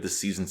torpedoed the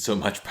season so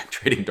much by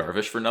trading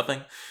Darvish for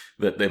nothing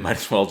that they might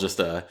as well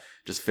just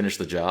finish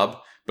the job.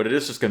 But it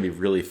is just going to be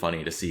really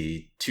funny to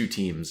see two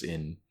teams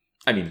in,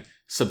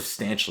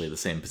 substantially the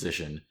same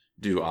position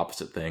do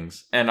opposite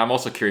things. And I'm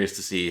also curious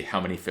to see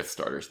how many fifth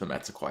starters the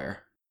Mets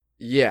acquire.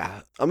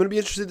 Yeah, I'm going to be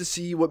interested to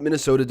see what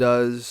Minnesota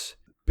does.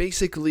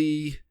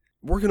 Basically,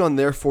 working on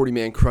their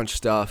 40-man crunch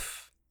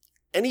stuff.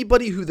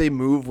 Anybody who they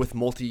move with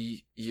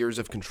multi-years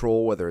of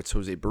control, whether it's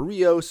Jose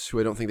Barrios, who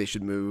I don't think they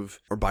should move,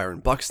 or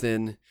Byron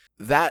Buxton,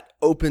 that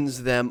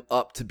opens them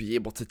up to be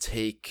able to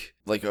take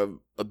like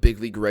a big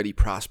league ready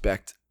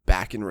prospect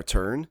back in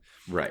return.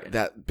 Right.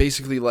 That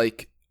basically,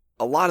 like,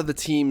 a lot of the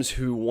teams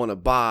who want to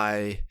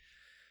buy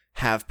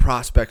have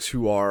prospects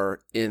who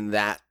are in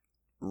that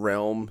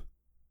realm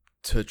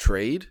to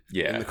trade.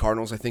 Yeah. And the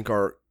Cardinals, I think,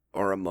 are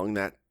among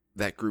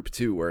that group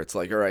too, where it's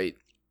like, all right,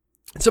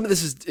 some of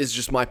this is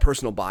just my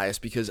personal bias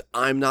because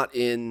I'm not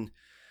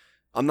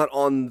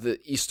on the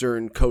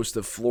eastern coast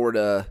of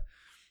Florida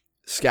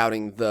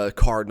scouting the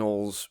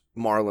Cardinals,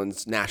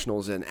 Marlins,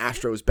 Nationals, and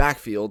Astros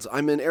backfields.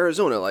 I'm in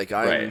Arizona.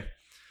 Right.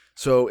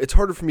 So it's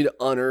harder for me to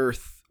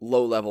unearth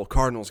low-level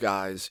Cardinals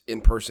guys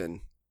in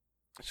person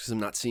because I'm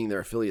not seeing their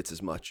affiliates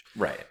as much.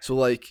 Right. So,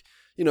 they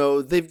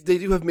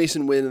do have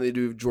Mason Wynn and they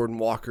do have Jordan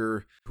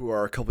Walker, who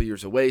are a couple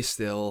years away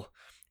still.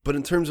 But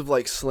in terms of,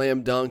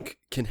 slam dunk,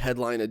 can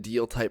headline a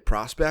deal type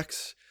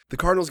prospects, the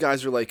Cardinals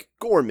guys are like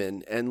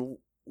Gorman and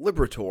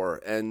Liberatore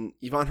and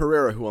Ivan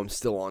Herrera, who I'm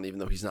still on, even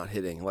though he's not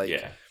hitting.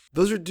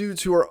 Those are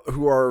dudes who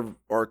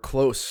are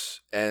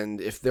close, and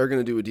if they're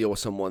going to do a deal with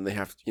someone, they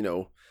have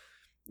to,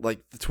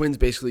 the Twins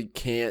basically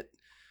can't.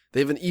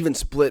 They have an even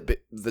split, but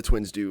the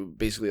Twins do.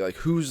 Basically,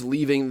 who's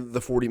leaving the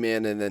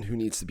 40-man and then who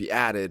needs to be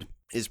added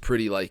is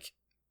pretty,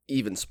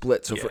 even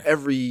split. So for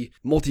every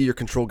multi-year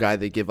control guy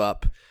they give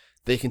up,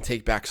 they can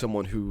take back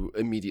someone who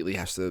immediately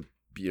has to,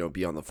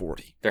 be on the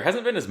 40. There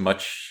hasn't been as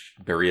much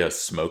Barrios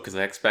smoke as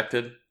I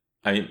expected.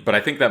 But I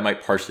think that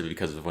might partially be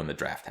because of when the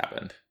draft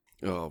happened.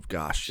 Oh,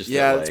 gosh.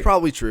 It's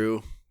probably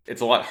true.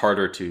 It's a lot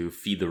harder to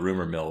feed the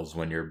rumor mills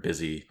when you're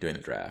busy doing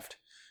the draft.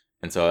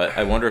 And so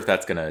I wonder if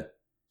that's going to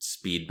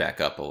speed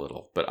back up a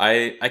little. But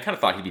I kind of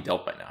thought he'd be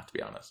dealt by now, to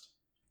be honest.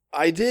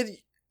 I did,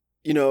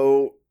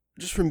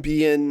 just from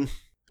being...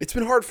 It's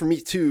been hard for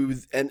me too,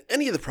 and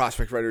any of the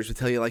prospect writers would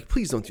tell you, like,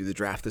 please don't do the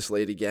draft this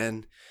late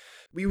again.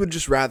 We would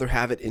just rather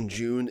have it in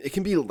June. It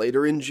can be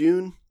later in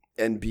June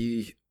and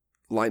be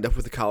lined up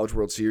with the College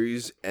World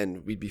Series,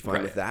 and we'd be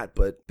fine with that.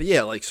 But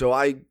yeah, like, so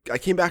I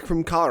came back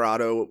from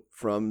Colorado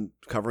from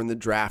covering the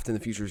draft and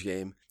the Futures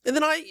game. And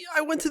then I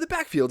went to the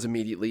backfields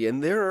immediately,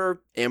 and there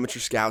are amateur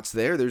scouts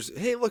there.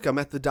 Hey, look, I'm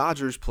at the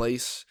Dodgers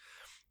place,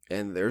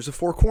 and there's a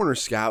Four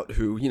Corners scout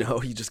who,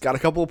 he just got a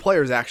couple of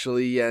players,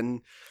 actually,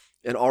 and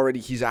already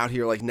he's out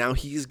here. Like, now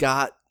he's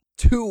got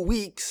 2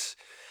 weeks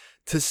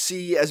to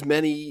see as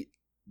many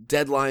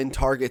deadline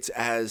targets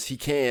as he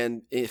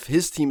can. If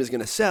his team is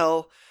going to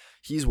sell,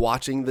 he's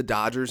watching the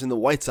Dodgers and the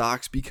White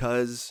Sox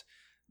because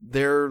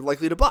they're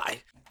likely to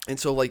buy. And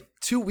so, like,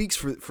 2 weeks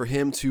for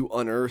him to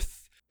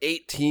unearth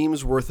 8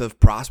 teams worth of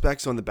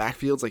prospects on the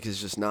backfields, like, is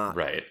just not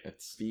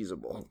It's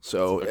feasible.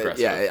 So, it's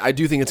yeah, I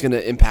do think it's going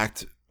to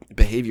impact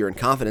behavior and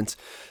confidence.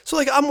 So,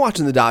 like, I'm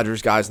watching the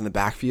Dodgers guys in the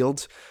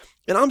backfields,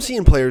 and I'm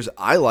seeing players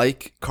I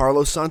like.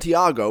 Carlos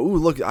Santiago. Ooh,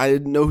 look, I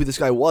didn't know who this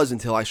guy was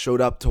until I showed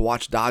up to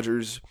watch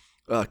Dodgers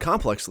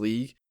Complex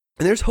League.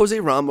 And there's Jose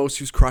Ramos,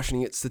 who's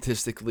crushing it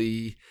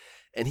statistically,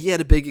 and he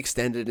had a big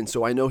extended, and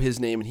so I know his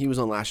name, and he was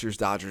on last year's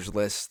Dodgers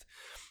list.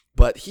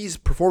 But he's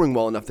performing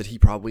well enough that he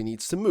probably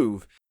needs to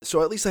move.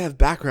 So at least I have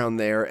background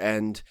there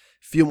and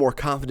feel more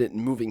confident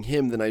in moving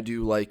him than I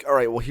do, like, all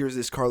right, well, here's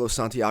this Carlos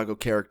Santiago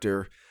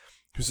character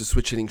who's a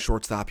switch-hitting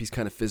shortstop. He's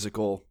kind of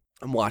physical.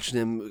 I'm watching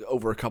him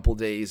over a couple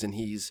days, and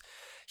he's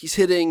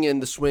hitting,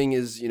 and the swing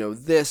is,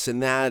 this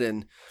and that,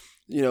 and,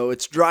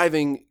 it's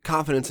driving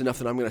confidence enough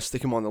that I'm going to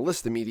stick him on the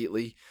list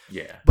immediately.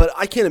 Yeah. But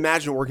I can't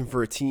imagine working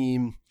for a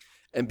team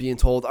and being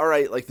told, all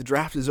right, like, the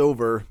draft is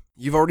over.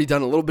 You've already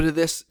done a little bit of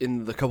this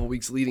in the couple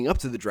weeks leading up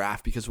to the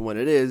draft because of when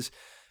it is.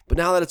 But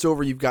now that it's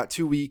over, you've got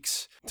 2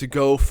 weeks to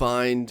go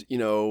find,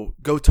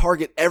 go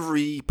target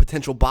every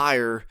potential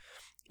buyer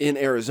in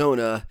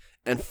Arizona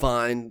and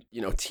find,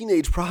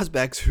 teenage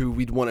prospects who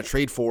we'd want to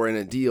trade for in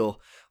a deal.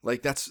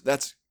 Like,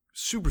 that's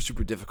super,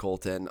 super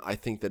difficult. And I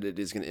think that it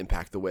is going to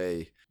impact the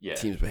way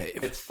teams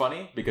behave. It's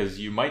funny because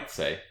you might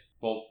say,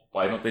 well,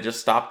 why don't they just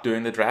stop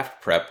doing the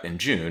draft prep in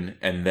June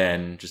and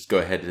then just go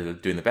ahead to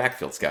doing the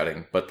backfield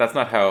scouting? But that's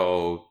not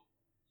how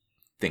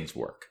things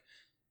work.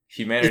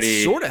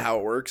 It's sort of how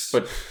it works.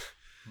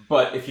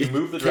 But if you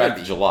move the draft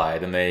to July,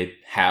 then they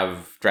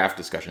have draft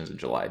discussions in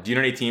July. Do you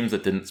know any teams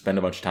that didn't spend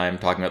a bunch of time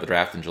talking about the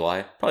draft in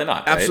July? Probably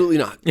not. Right? Absolutely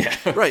not. Yeah.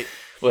 Right.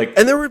 Like,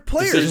 and there were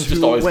players decisions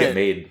just who always get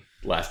made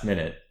last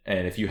minute.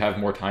 And if you have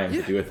more time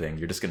to do a thing,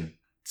 you're just going to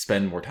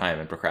spend more time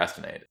and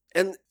procrastinate.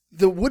 And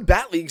the Wood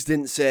Bat Leagues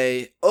didn't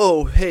say,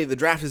 oh, hey, the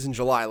draft is in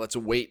July. Let's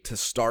wait to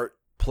start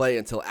play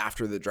until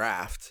after the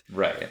draft.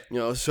 Right.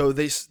 So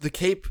the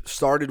Cape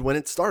started when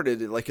it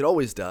started, like it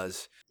always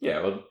does. Yeah,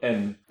 well,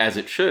 and as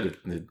it should.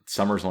 The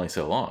summer's only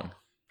so long.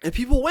 And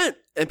people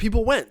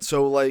went.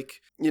 So, like,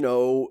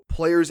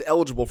 players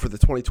eligible for the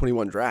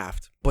 2021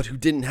 draft, but who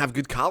didn't have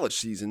good college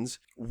seasons,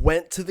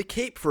 went to the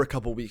Cape for a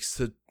couple weeks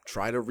to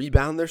try to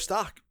rebound their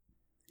stock.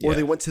 Or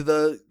they went to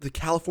the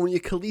California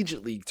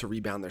Collegiate League to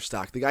rebound their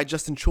stock. The guy,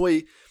 Justin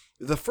Choi,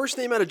 the first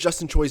name out of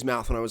Justin Choi's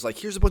mouth when I was like,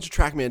 here's a bunch of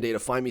TrackMan data,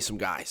 find me some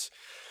guys,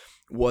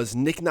 was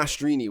Nick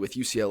Nastrini with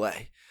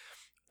UCLA.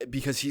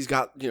 Because he's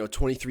got,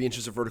 23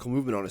 inches of vertical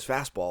movement on his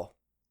fastball.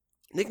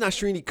 Nick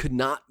Nastrini could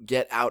not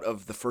get out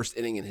of the first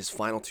inning in his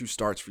final 2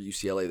 starts for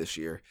UCLA this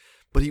year.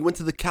 But he went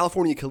to the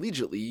California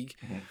Collegiate League,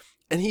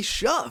 and he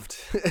shoved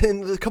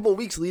in the couple of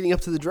weeks leading up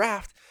to the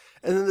draft.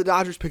 And then the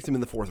Dodgers picked him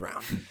in the 4th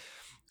round.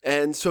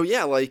 And so,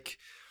 yeah, like,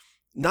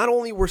 not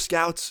only were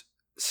scouts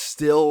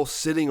still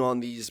sitting on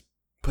these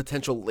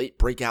potential late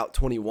breakout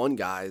 21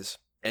 guys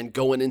and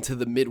going into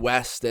the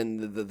Midwest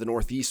and the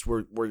Northeast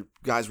where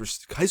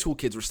high school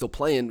kids were still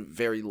playing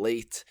very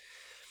late,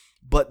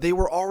 but they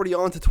were already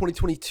on to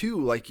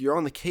 2022. Like, you're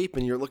on the Cape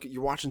and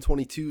you're watching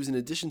 22s in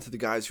addition to the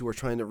guys who are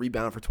trying to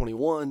rebound for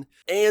 21.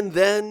 And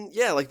then,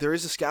 yeah, like, there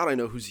is a scout I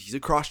know he's a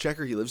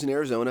cross-checker. He lives in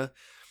Arizona.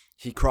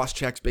 He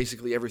cross-checks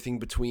basically everything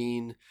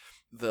between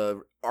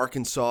the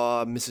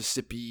Arkansas,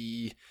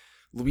 Mississippi,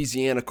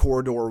 Louisiana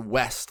corridor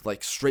west,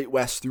 like straight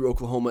west through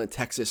Oklahoma and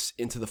Texas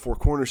into the Four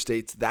Corners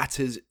states. That's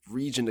his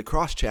region to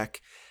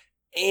cross-check.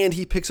 And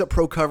he picks up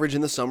pro coverage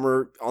in the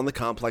summer on the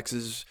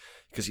complexes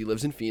because he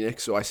lives in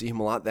Phoenix, so I see him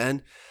a lot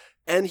then.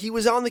 And he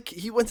went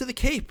to the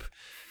Cape.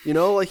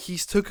 Like, he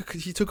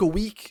took a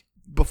week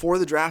before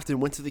the draft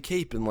and went to the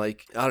Cape, and,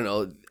 like, I don't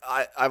know,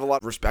 I have a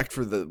lot of respect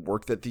for the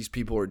work that these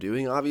people are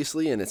doing,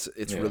 obviously, and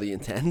it's really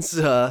intense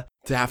to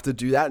have to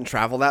do that and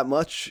travel that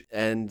much.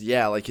 And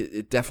yeah, like,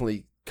 it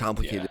definitely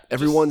complicated.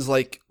 Everyone's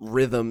like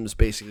rhythms,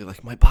 basically,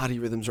 like, my body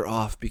rhythms are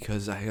off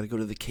because I gotta go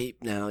to the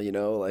Cape now,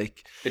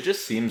 like, it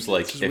just seems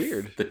like if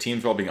weird. The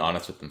teams are all being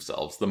honest with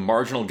themselves, the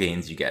marginal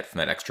gains you get from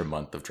that extra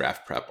month of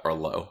draft prep are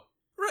low.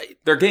 Right.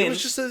 They're gains. It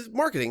was just a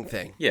marketing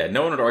thing. Yeah,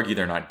 no one would argue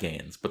they're not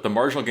gains, but the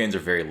marginal gains are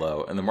very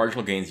low, and the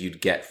marginal gains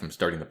you'd get from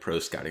starting the pro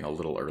scouting a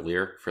little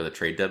earlier for the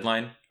trade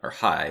deadline are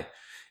high.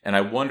 And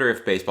I wonder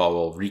if baseball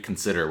will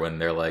reconsider when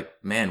they're like,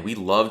 man, we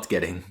loved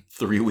getting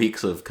 3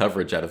 weeks of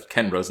coverage out of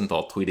Ken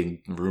Rosenthal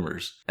tweeting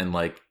rumors. And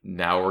like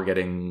now we're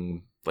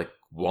getting like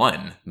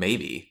 1,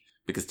 maybe,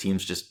 because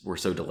teams just were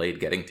so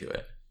delayed getting to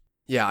it.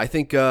 Yeah, I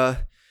think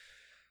I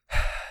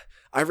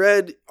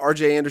read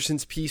RJ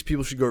Anderson's piece.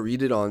 People should go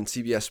read it on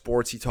CBS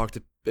Sports. He talked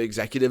to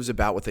executives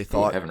about what they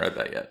thought. I haven't read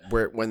that yet.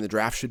 When the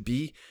draft should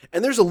be.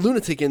 And there's a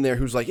lunatic in there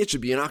who's like, it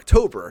should be in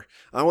October.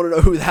 I want to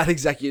know who that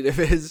executive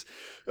is,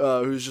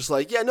 who's just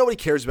like, yeah, nobody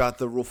cares about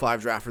the Rule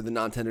 5 draft or the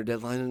non-tender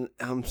deadline. And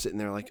I'm sitting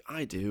there like,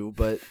 I do,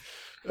 but...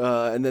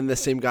 and then the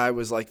same guy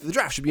was like, the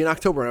draft should be in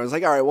October. And I was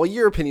like, all right, well,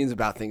 your opinions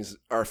about things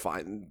are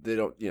fine. They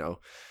don't,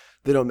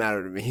 they don't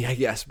matter to me, I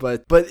guess.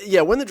 But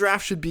yeah, when the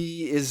draft should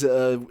be is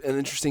an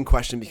interesting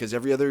question because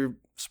every other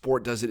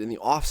sport does it in the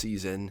off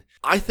season.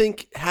 I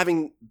think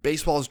having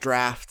baseball's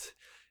draft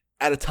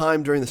at a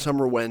time during the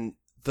summer when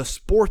the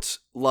sports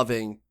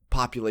loving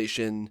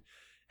population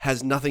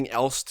has nothing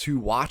else to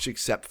watch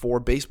except for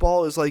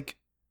baseball is like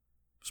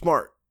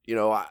smart.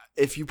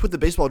 If you put the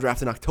baseball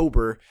draft in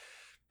October,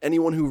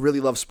 anyone who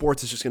really loves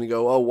sports is just going to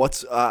go, oh,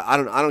 I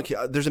don't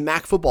care. There's a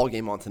MAC football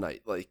game on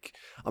tonight. Like,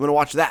 I'm going to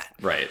watch that.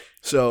 Right.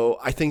 So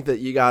I think that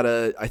you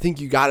gotta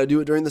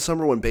do it during the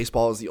summer when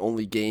baseball is the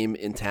only game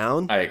in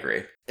town. I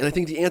agree. And I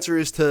think the answer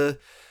is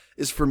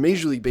for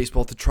Major League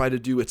Baseball to try to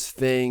do its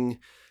thing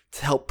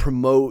to help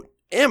promote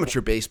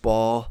amateur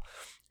baseball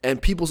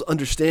and people's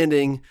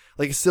understanding.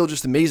 Like, it still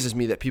just amazes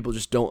me that people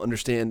just don't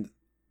understand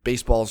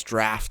baseball's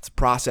draft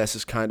process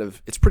is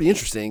it's pretty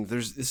interesting.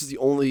 This is the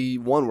only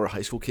one where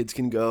high school kids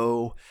can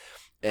go,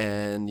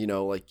 and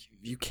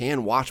you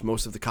can watch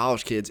most of the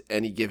college kids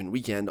any given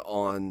weekend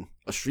on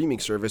a streaming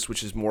service,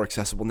 which is more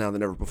accessible now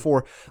than ever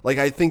before. Like,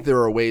 I think there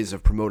are ways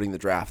of promoting the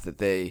draft that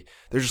they're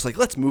just like,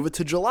 let's move it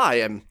to July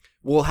and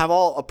we'll have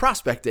a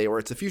prospect day where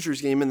it's a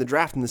futures game and the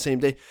draft in the same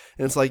day.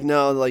 And it's like,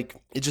 no, like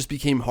it just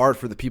became hard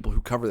for the people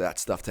who cover that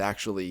stuff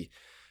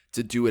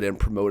to do it and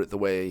promote it the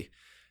way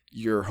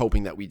you're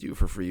hoping that we do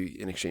for free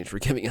in exchange for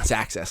giving us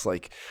access.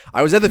 Like,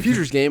 I was at the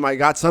Futures game. I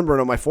got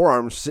sunburn on my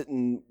forearm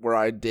sitting where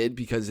I did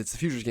because it's the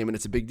Futures game and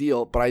it's a big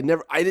deal. But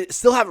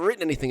still haven't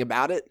written anything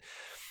about it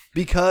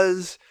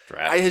because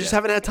I just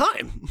haven't had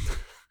time.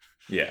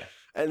 Yeah.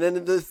 And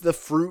then the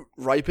fruit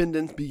ripened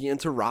and began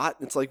to rot.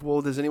 It's like,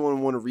 well, does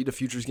anyone want to read a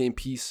Futures game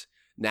piece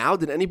now?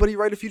 Did anybody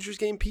write a Futures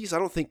game piece? I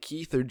don't think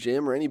Keith or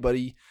Jim or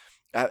anybody...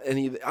 I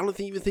don't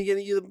even think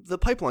any of the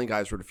Pipeline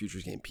guys wrote a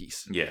Futures game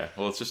piece. Yeah,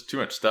 well, it's just too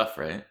much stuff,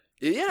 right?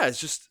 Yeah,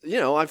 it's just,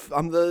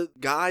 I'm the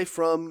guy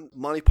from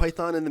Monty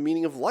Python and the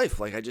Meaning of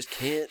Life. Like, I just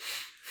can't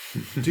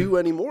do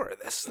any more of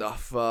this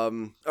stuff.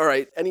 All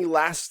right, any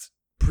last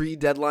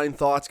pre-deadline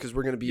thoughts? Because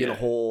we're going to be in a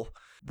hole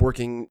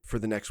working for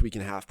the next week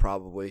and a half,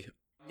 probably.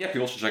 Yeah,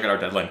 people should check out our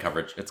deadline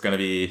coverage. It's going to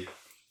be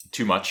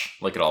too much,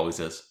 like it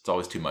always is. It's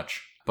always too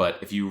much. But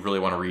if you really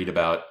want to read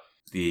about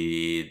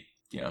the,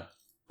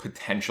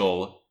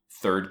 potential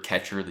third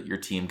catcher that your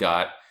team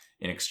got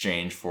in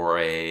exchange for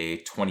a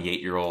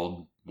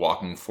 28-year-old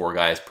walking 4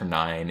 guys per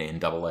 9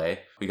 in AA,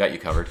 we got you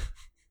covered.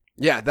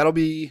 Yeah, that'll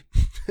be...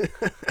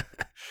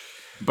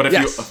 But if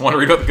you want to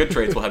read about the good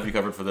trades, we'll have you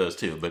covered for those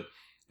too. But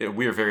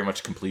we are very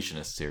much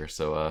completionists here,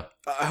 so...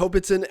 I hope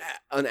it's an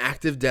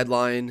active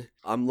deadline.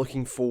 I'm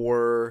looking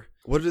for...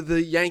 What are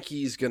the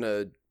Yankees going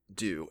to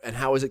do? And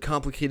how is it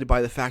complicated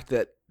by the fact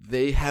that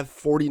they have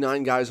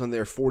 49 guys on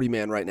their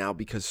 40-man right now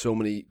because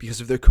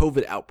of their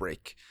COVID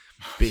outbreak,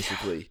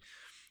 basically. Yeah.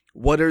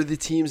 What are the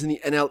teams in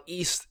the NL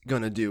East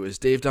going to do? Is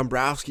Dave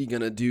Dombrowski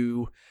going to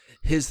do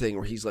his thing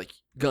where he's like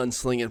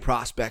gunslinging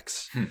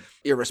prospects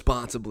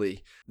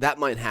irresponsibly? That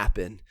might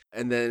happen.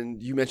 And then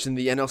you mentioned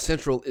the NL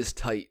Central is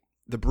tight.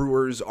 The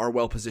Brewers are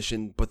well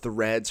positioned, but the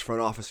Reds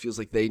front office feels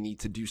like they need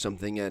to do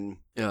something. And,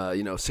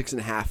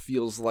 6.5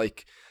 feels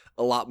like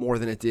a lot more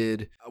than it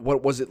did.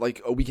 What was it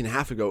like a week and a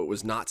half ago? It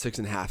was not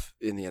 6.5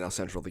 in the NL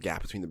Central, the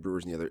gap between the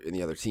Brewers and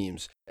the other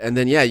teams. And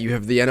then, you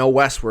have the NL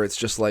West where it's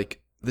just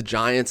like the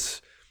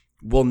Giants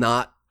will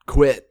not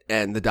quit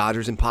and the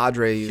Dodgers and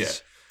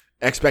Padres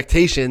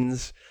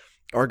expectations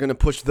are going to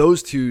push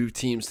those two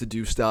teams to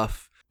do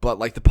stuff. But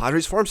like the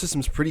Padres farm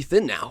system's pretty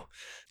thin now.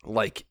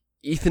 Like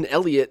Ethan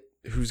Elliott,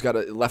 who's got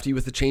a lefty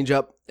with a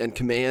changeup and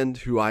command,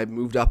 who I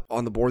moved up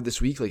on the board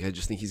this week. Like, I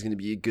just think he's going to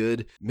be a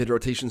good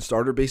mid-rotation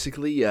starter,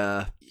 basically.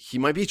 He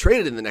might be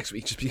traded in the next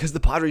week just because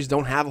the Padres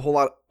don't have a whole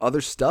lot of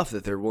other stuff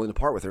that they're willing to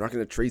part with. They're not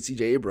going to trade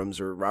C.J.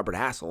 Abrams or Robert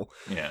Hassel.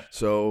 Yeah.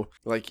 So,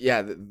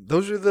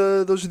 those are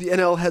the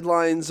NL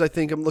headlines I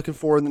think I'm looking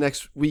for in the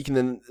next week. And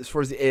then as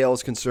far as the AL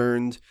is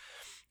concerned,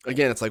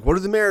 again, it's like, what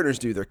do the Mariners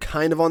do? They're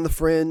kind of on the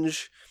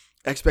fringe.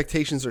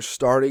 Expectations are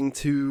starting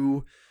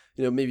to,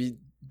 maybe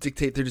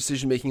dictate their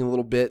decision-making a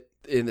little bit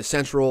in the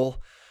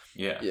Central.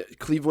 Yeah.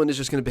 Cleveland is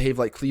just going to behave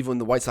like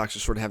Cleveland. The White Sox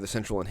just sort of have the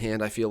Central in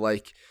hand, I feel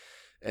like.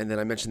 And then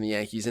I mentioned the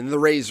Yankees. And the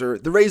Rays,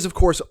 of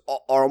course,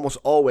 are almost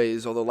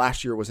always, although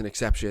last year was an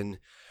exception,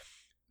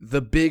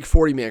 the big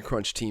 40-man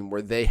crunch team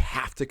where they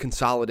have to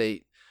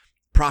consolidate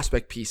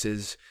prospect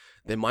pieces.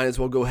 They might as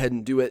well go ahead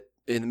and do it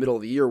in the middle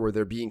of the year where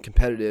they're being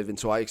competitive, and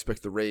so I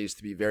expect the Rays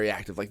to be very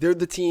active. Like they're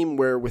the team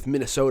where with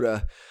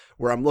Minnesota,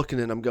 where I'm looking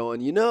and I'm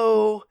going,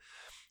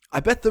 I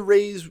bet the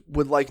Rays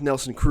would like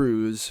Nelson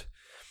Cruz,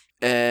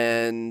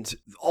 and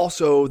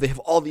also they have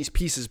all these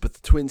pieces, but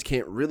the Twins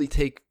can't really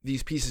take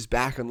these pieces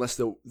back unless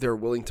they're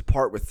willing to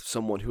part with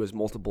someone who has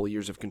multiple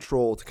years of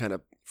control to kind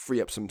of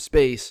free up some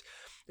space.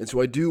 And so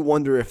I do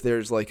wonder if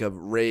there's like a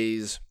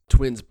Rays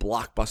Twins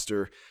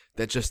blockbuster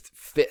that just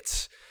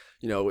fits,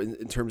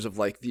 in terms of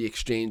like the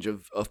exchange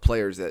of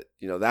players that,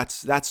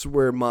 that's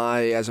where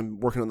as I'm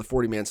working on the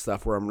 40-man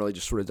stuff, where I'm really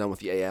just sort of done with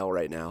the AL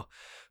right now.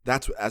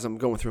 That's as I'm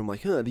going through, I'm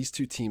like, these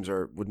two teams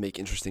would make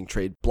interesting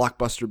trade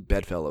blockbuster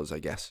bedfellows, I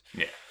guess.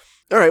 Yeah.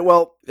 All right,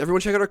 well,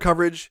 everyone check out our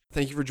coverage.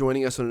 Thank you for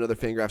joining us on another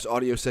Fangraphs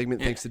audio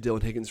segment. Thanks to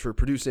Dylan Higgins for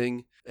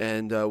producing,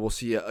 and we'll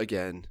see you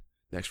again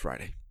next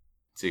Friday.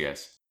 See you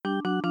guys.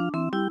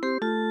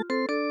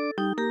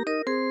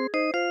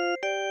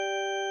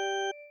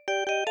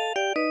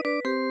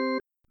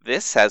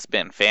 This has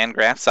been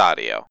Fangraphs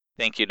Audio.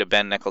 Thank you to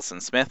Ben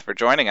Nicholson Smith for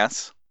joining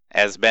us.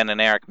 As Ben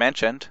and Eric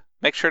mentioned,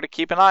 make sure to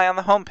keep an eye on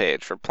the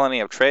homepage for plenty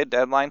of trade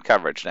deadline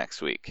coverage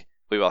next week.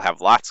 We will have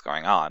lots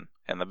going on,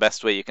 and the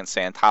best way you can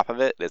stay on top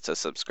of it is to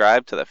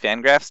subscribe to the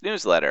Fangraphs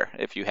newsletter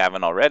if you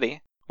haven't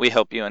already. We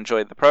hope you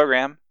enjoyed the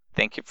program.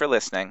 Thank you for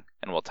listening,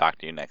 and we'll talk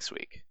to you next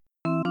week.